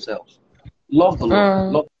love themselves. Love the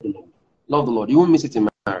Lord. Love the Lord. Love the Lord. You won't miss it in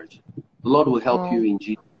marriage. The Lord will help you in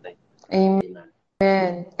Jesus' name.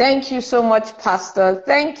 Amen. Thank you so much, Pastor.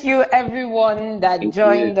 Thank you, everyone that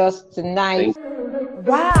joined us tonight.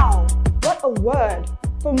 Wow, what a word.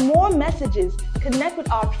 For more messages, connect with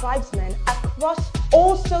our tribesmen across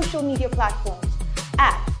all social media platforms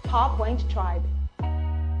at PowerPoint Tribe.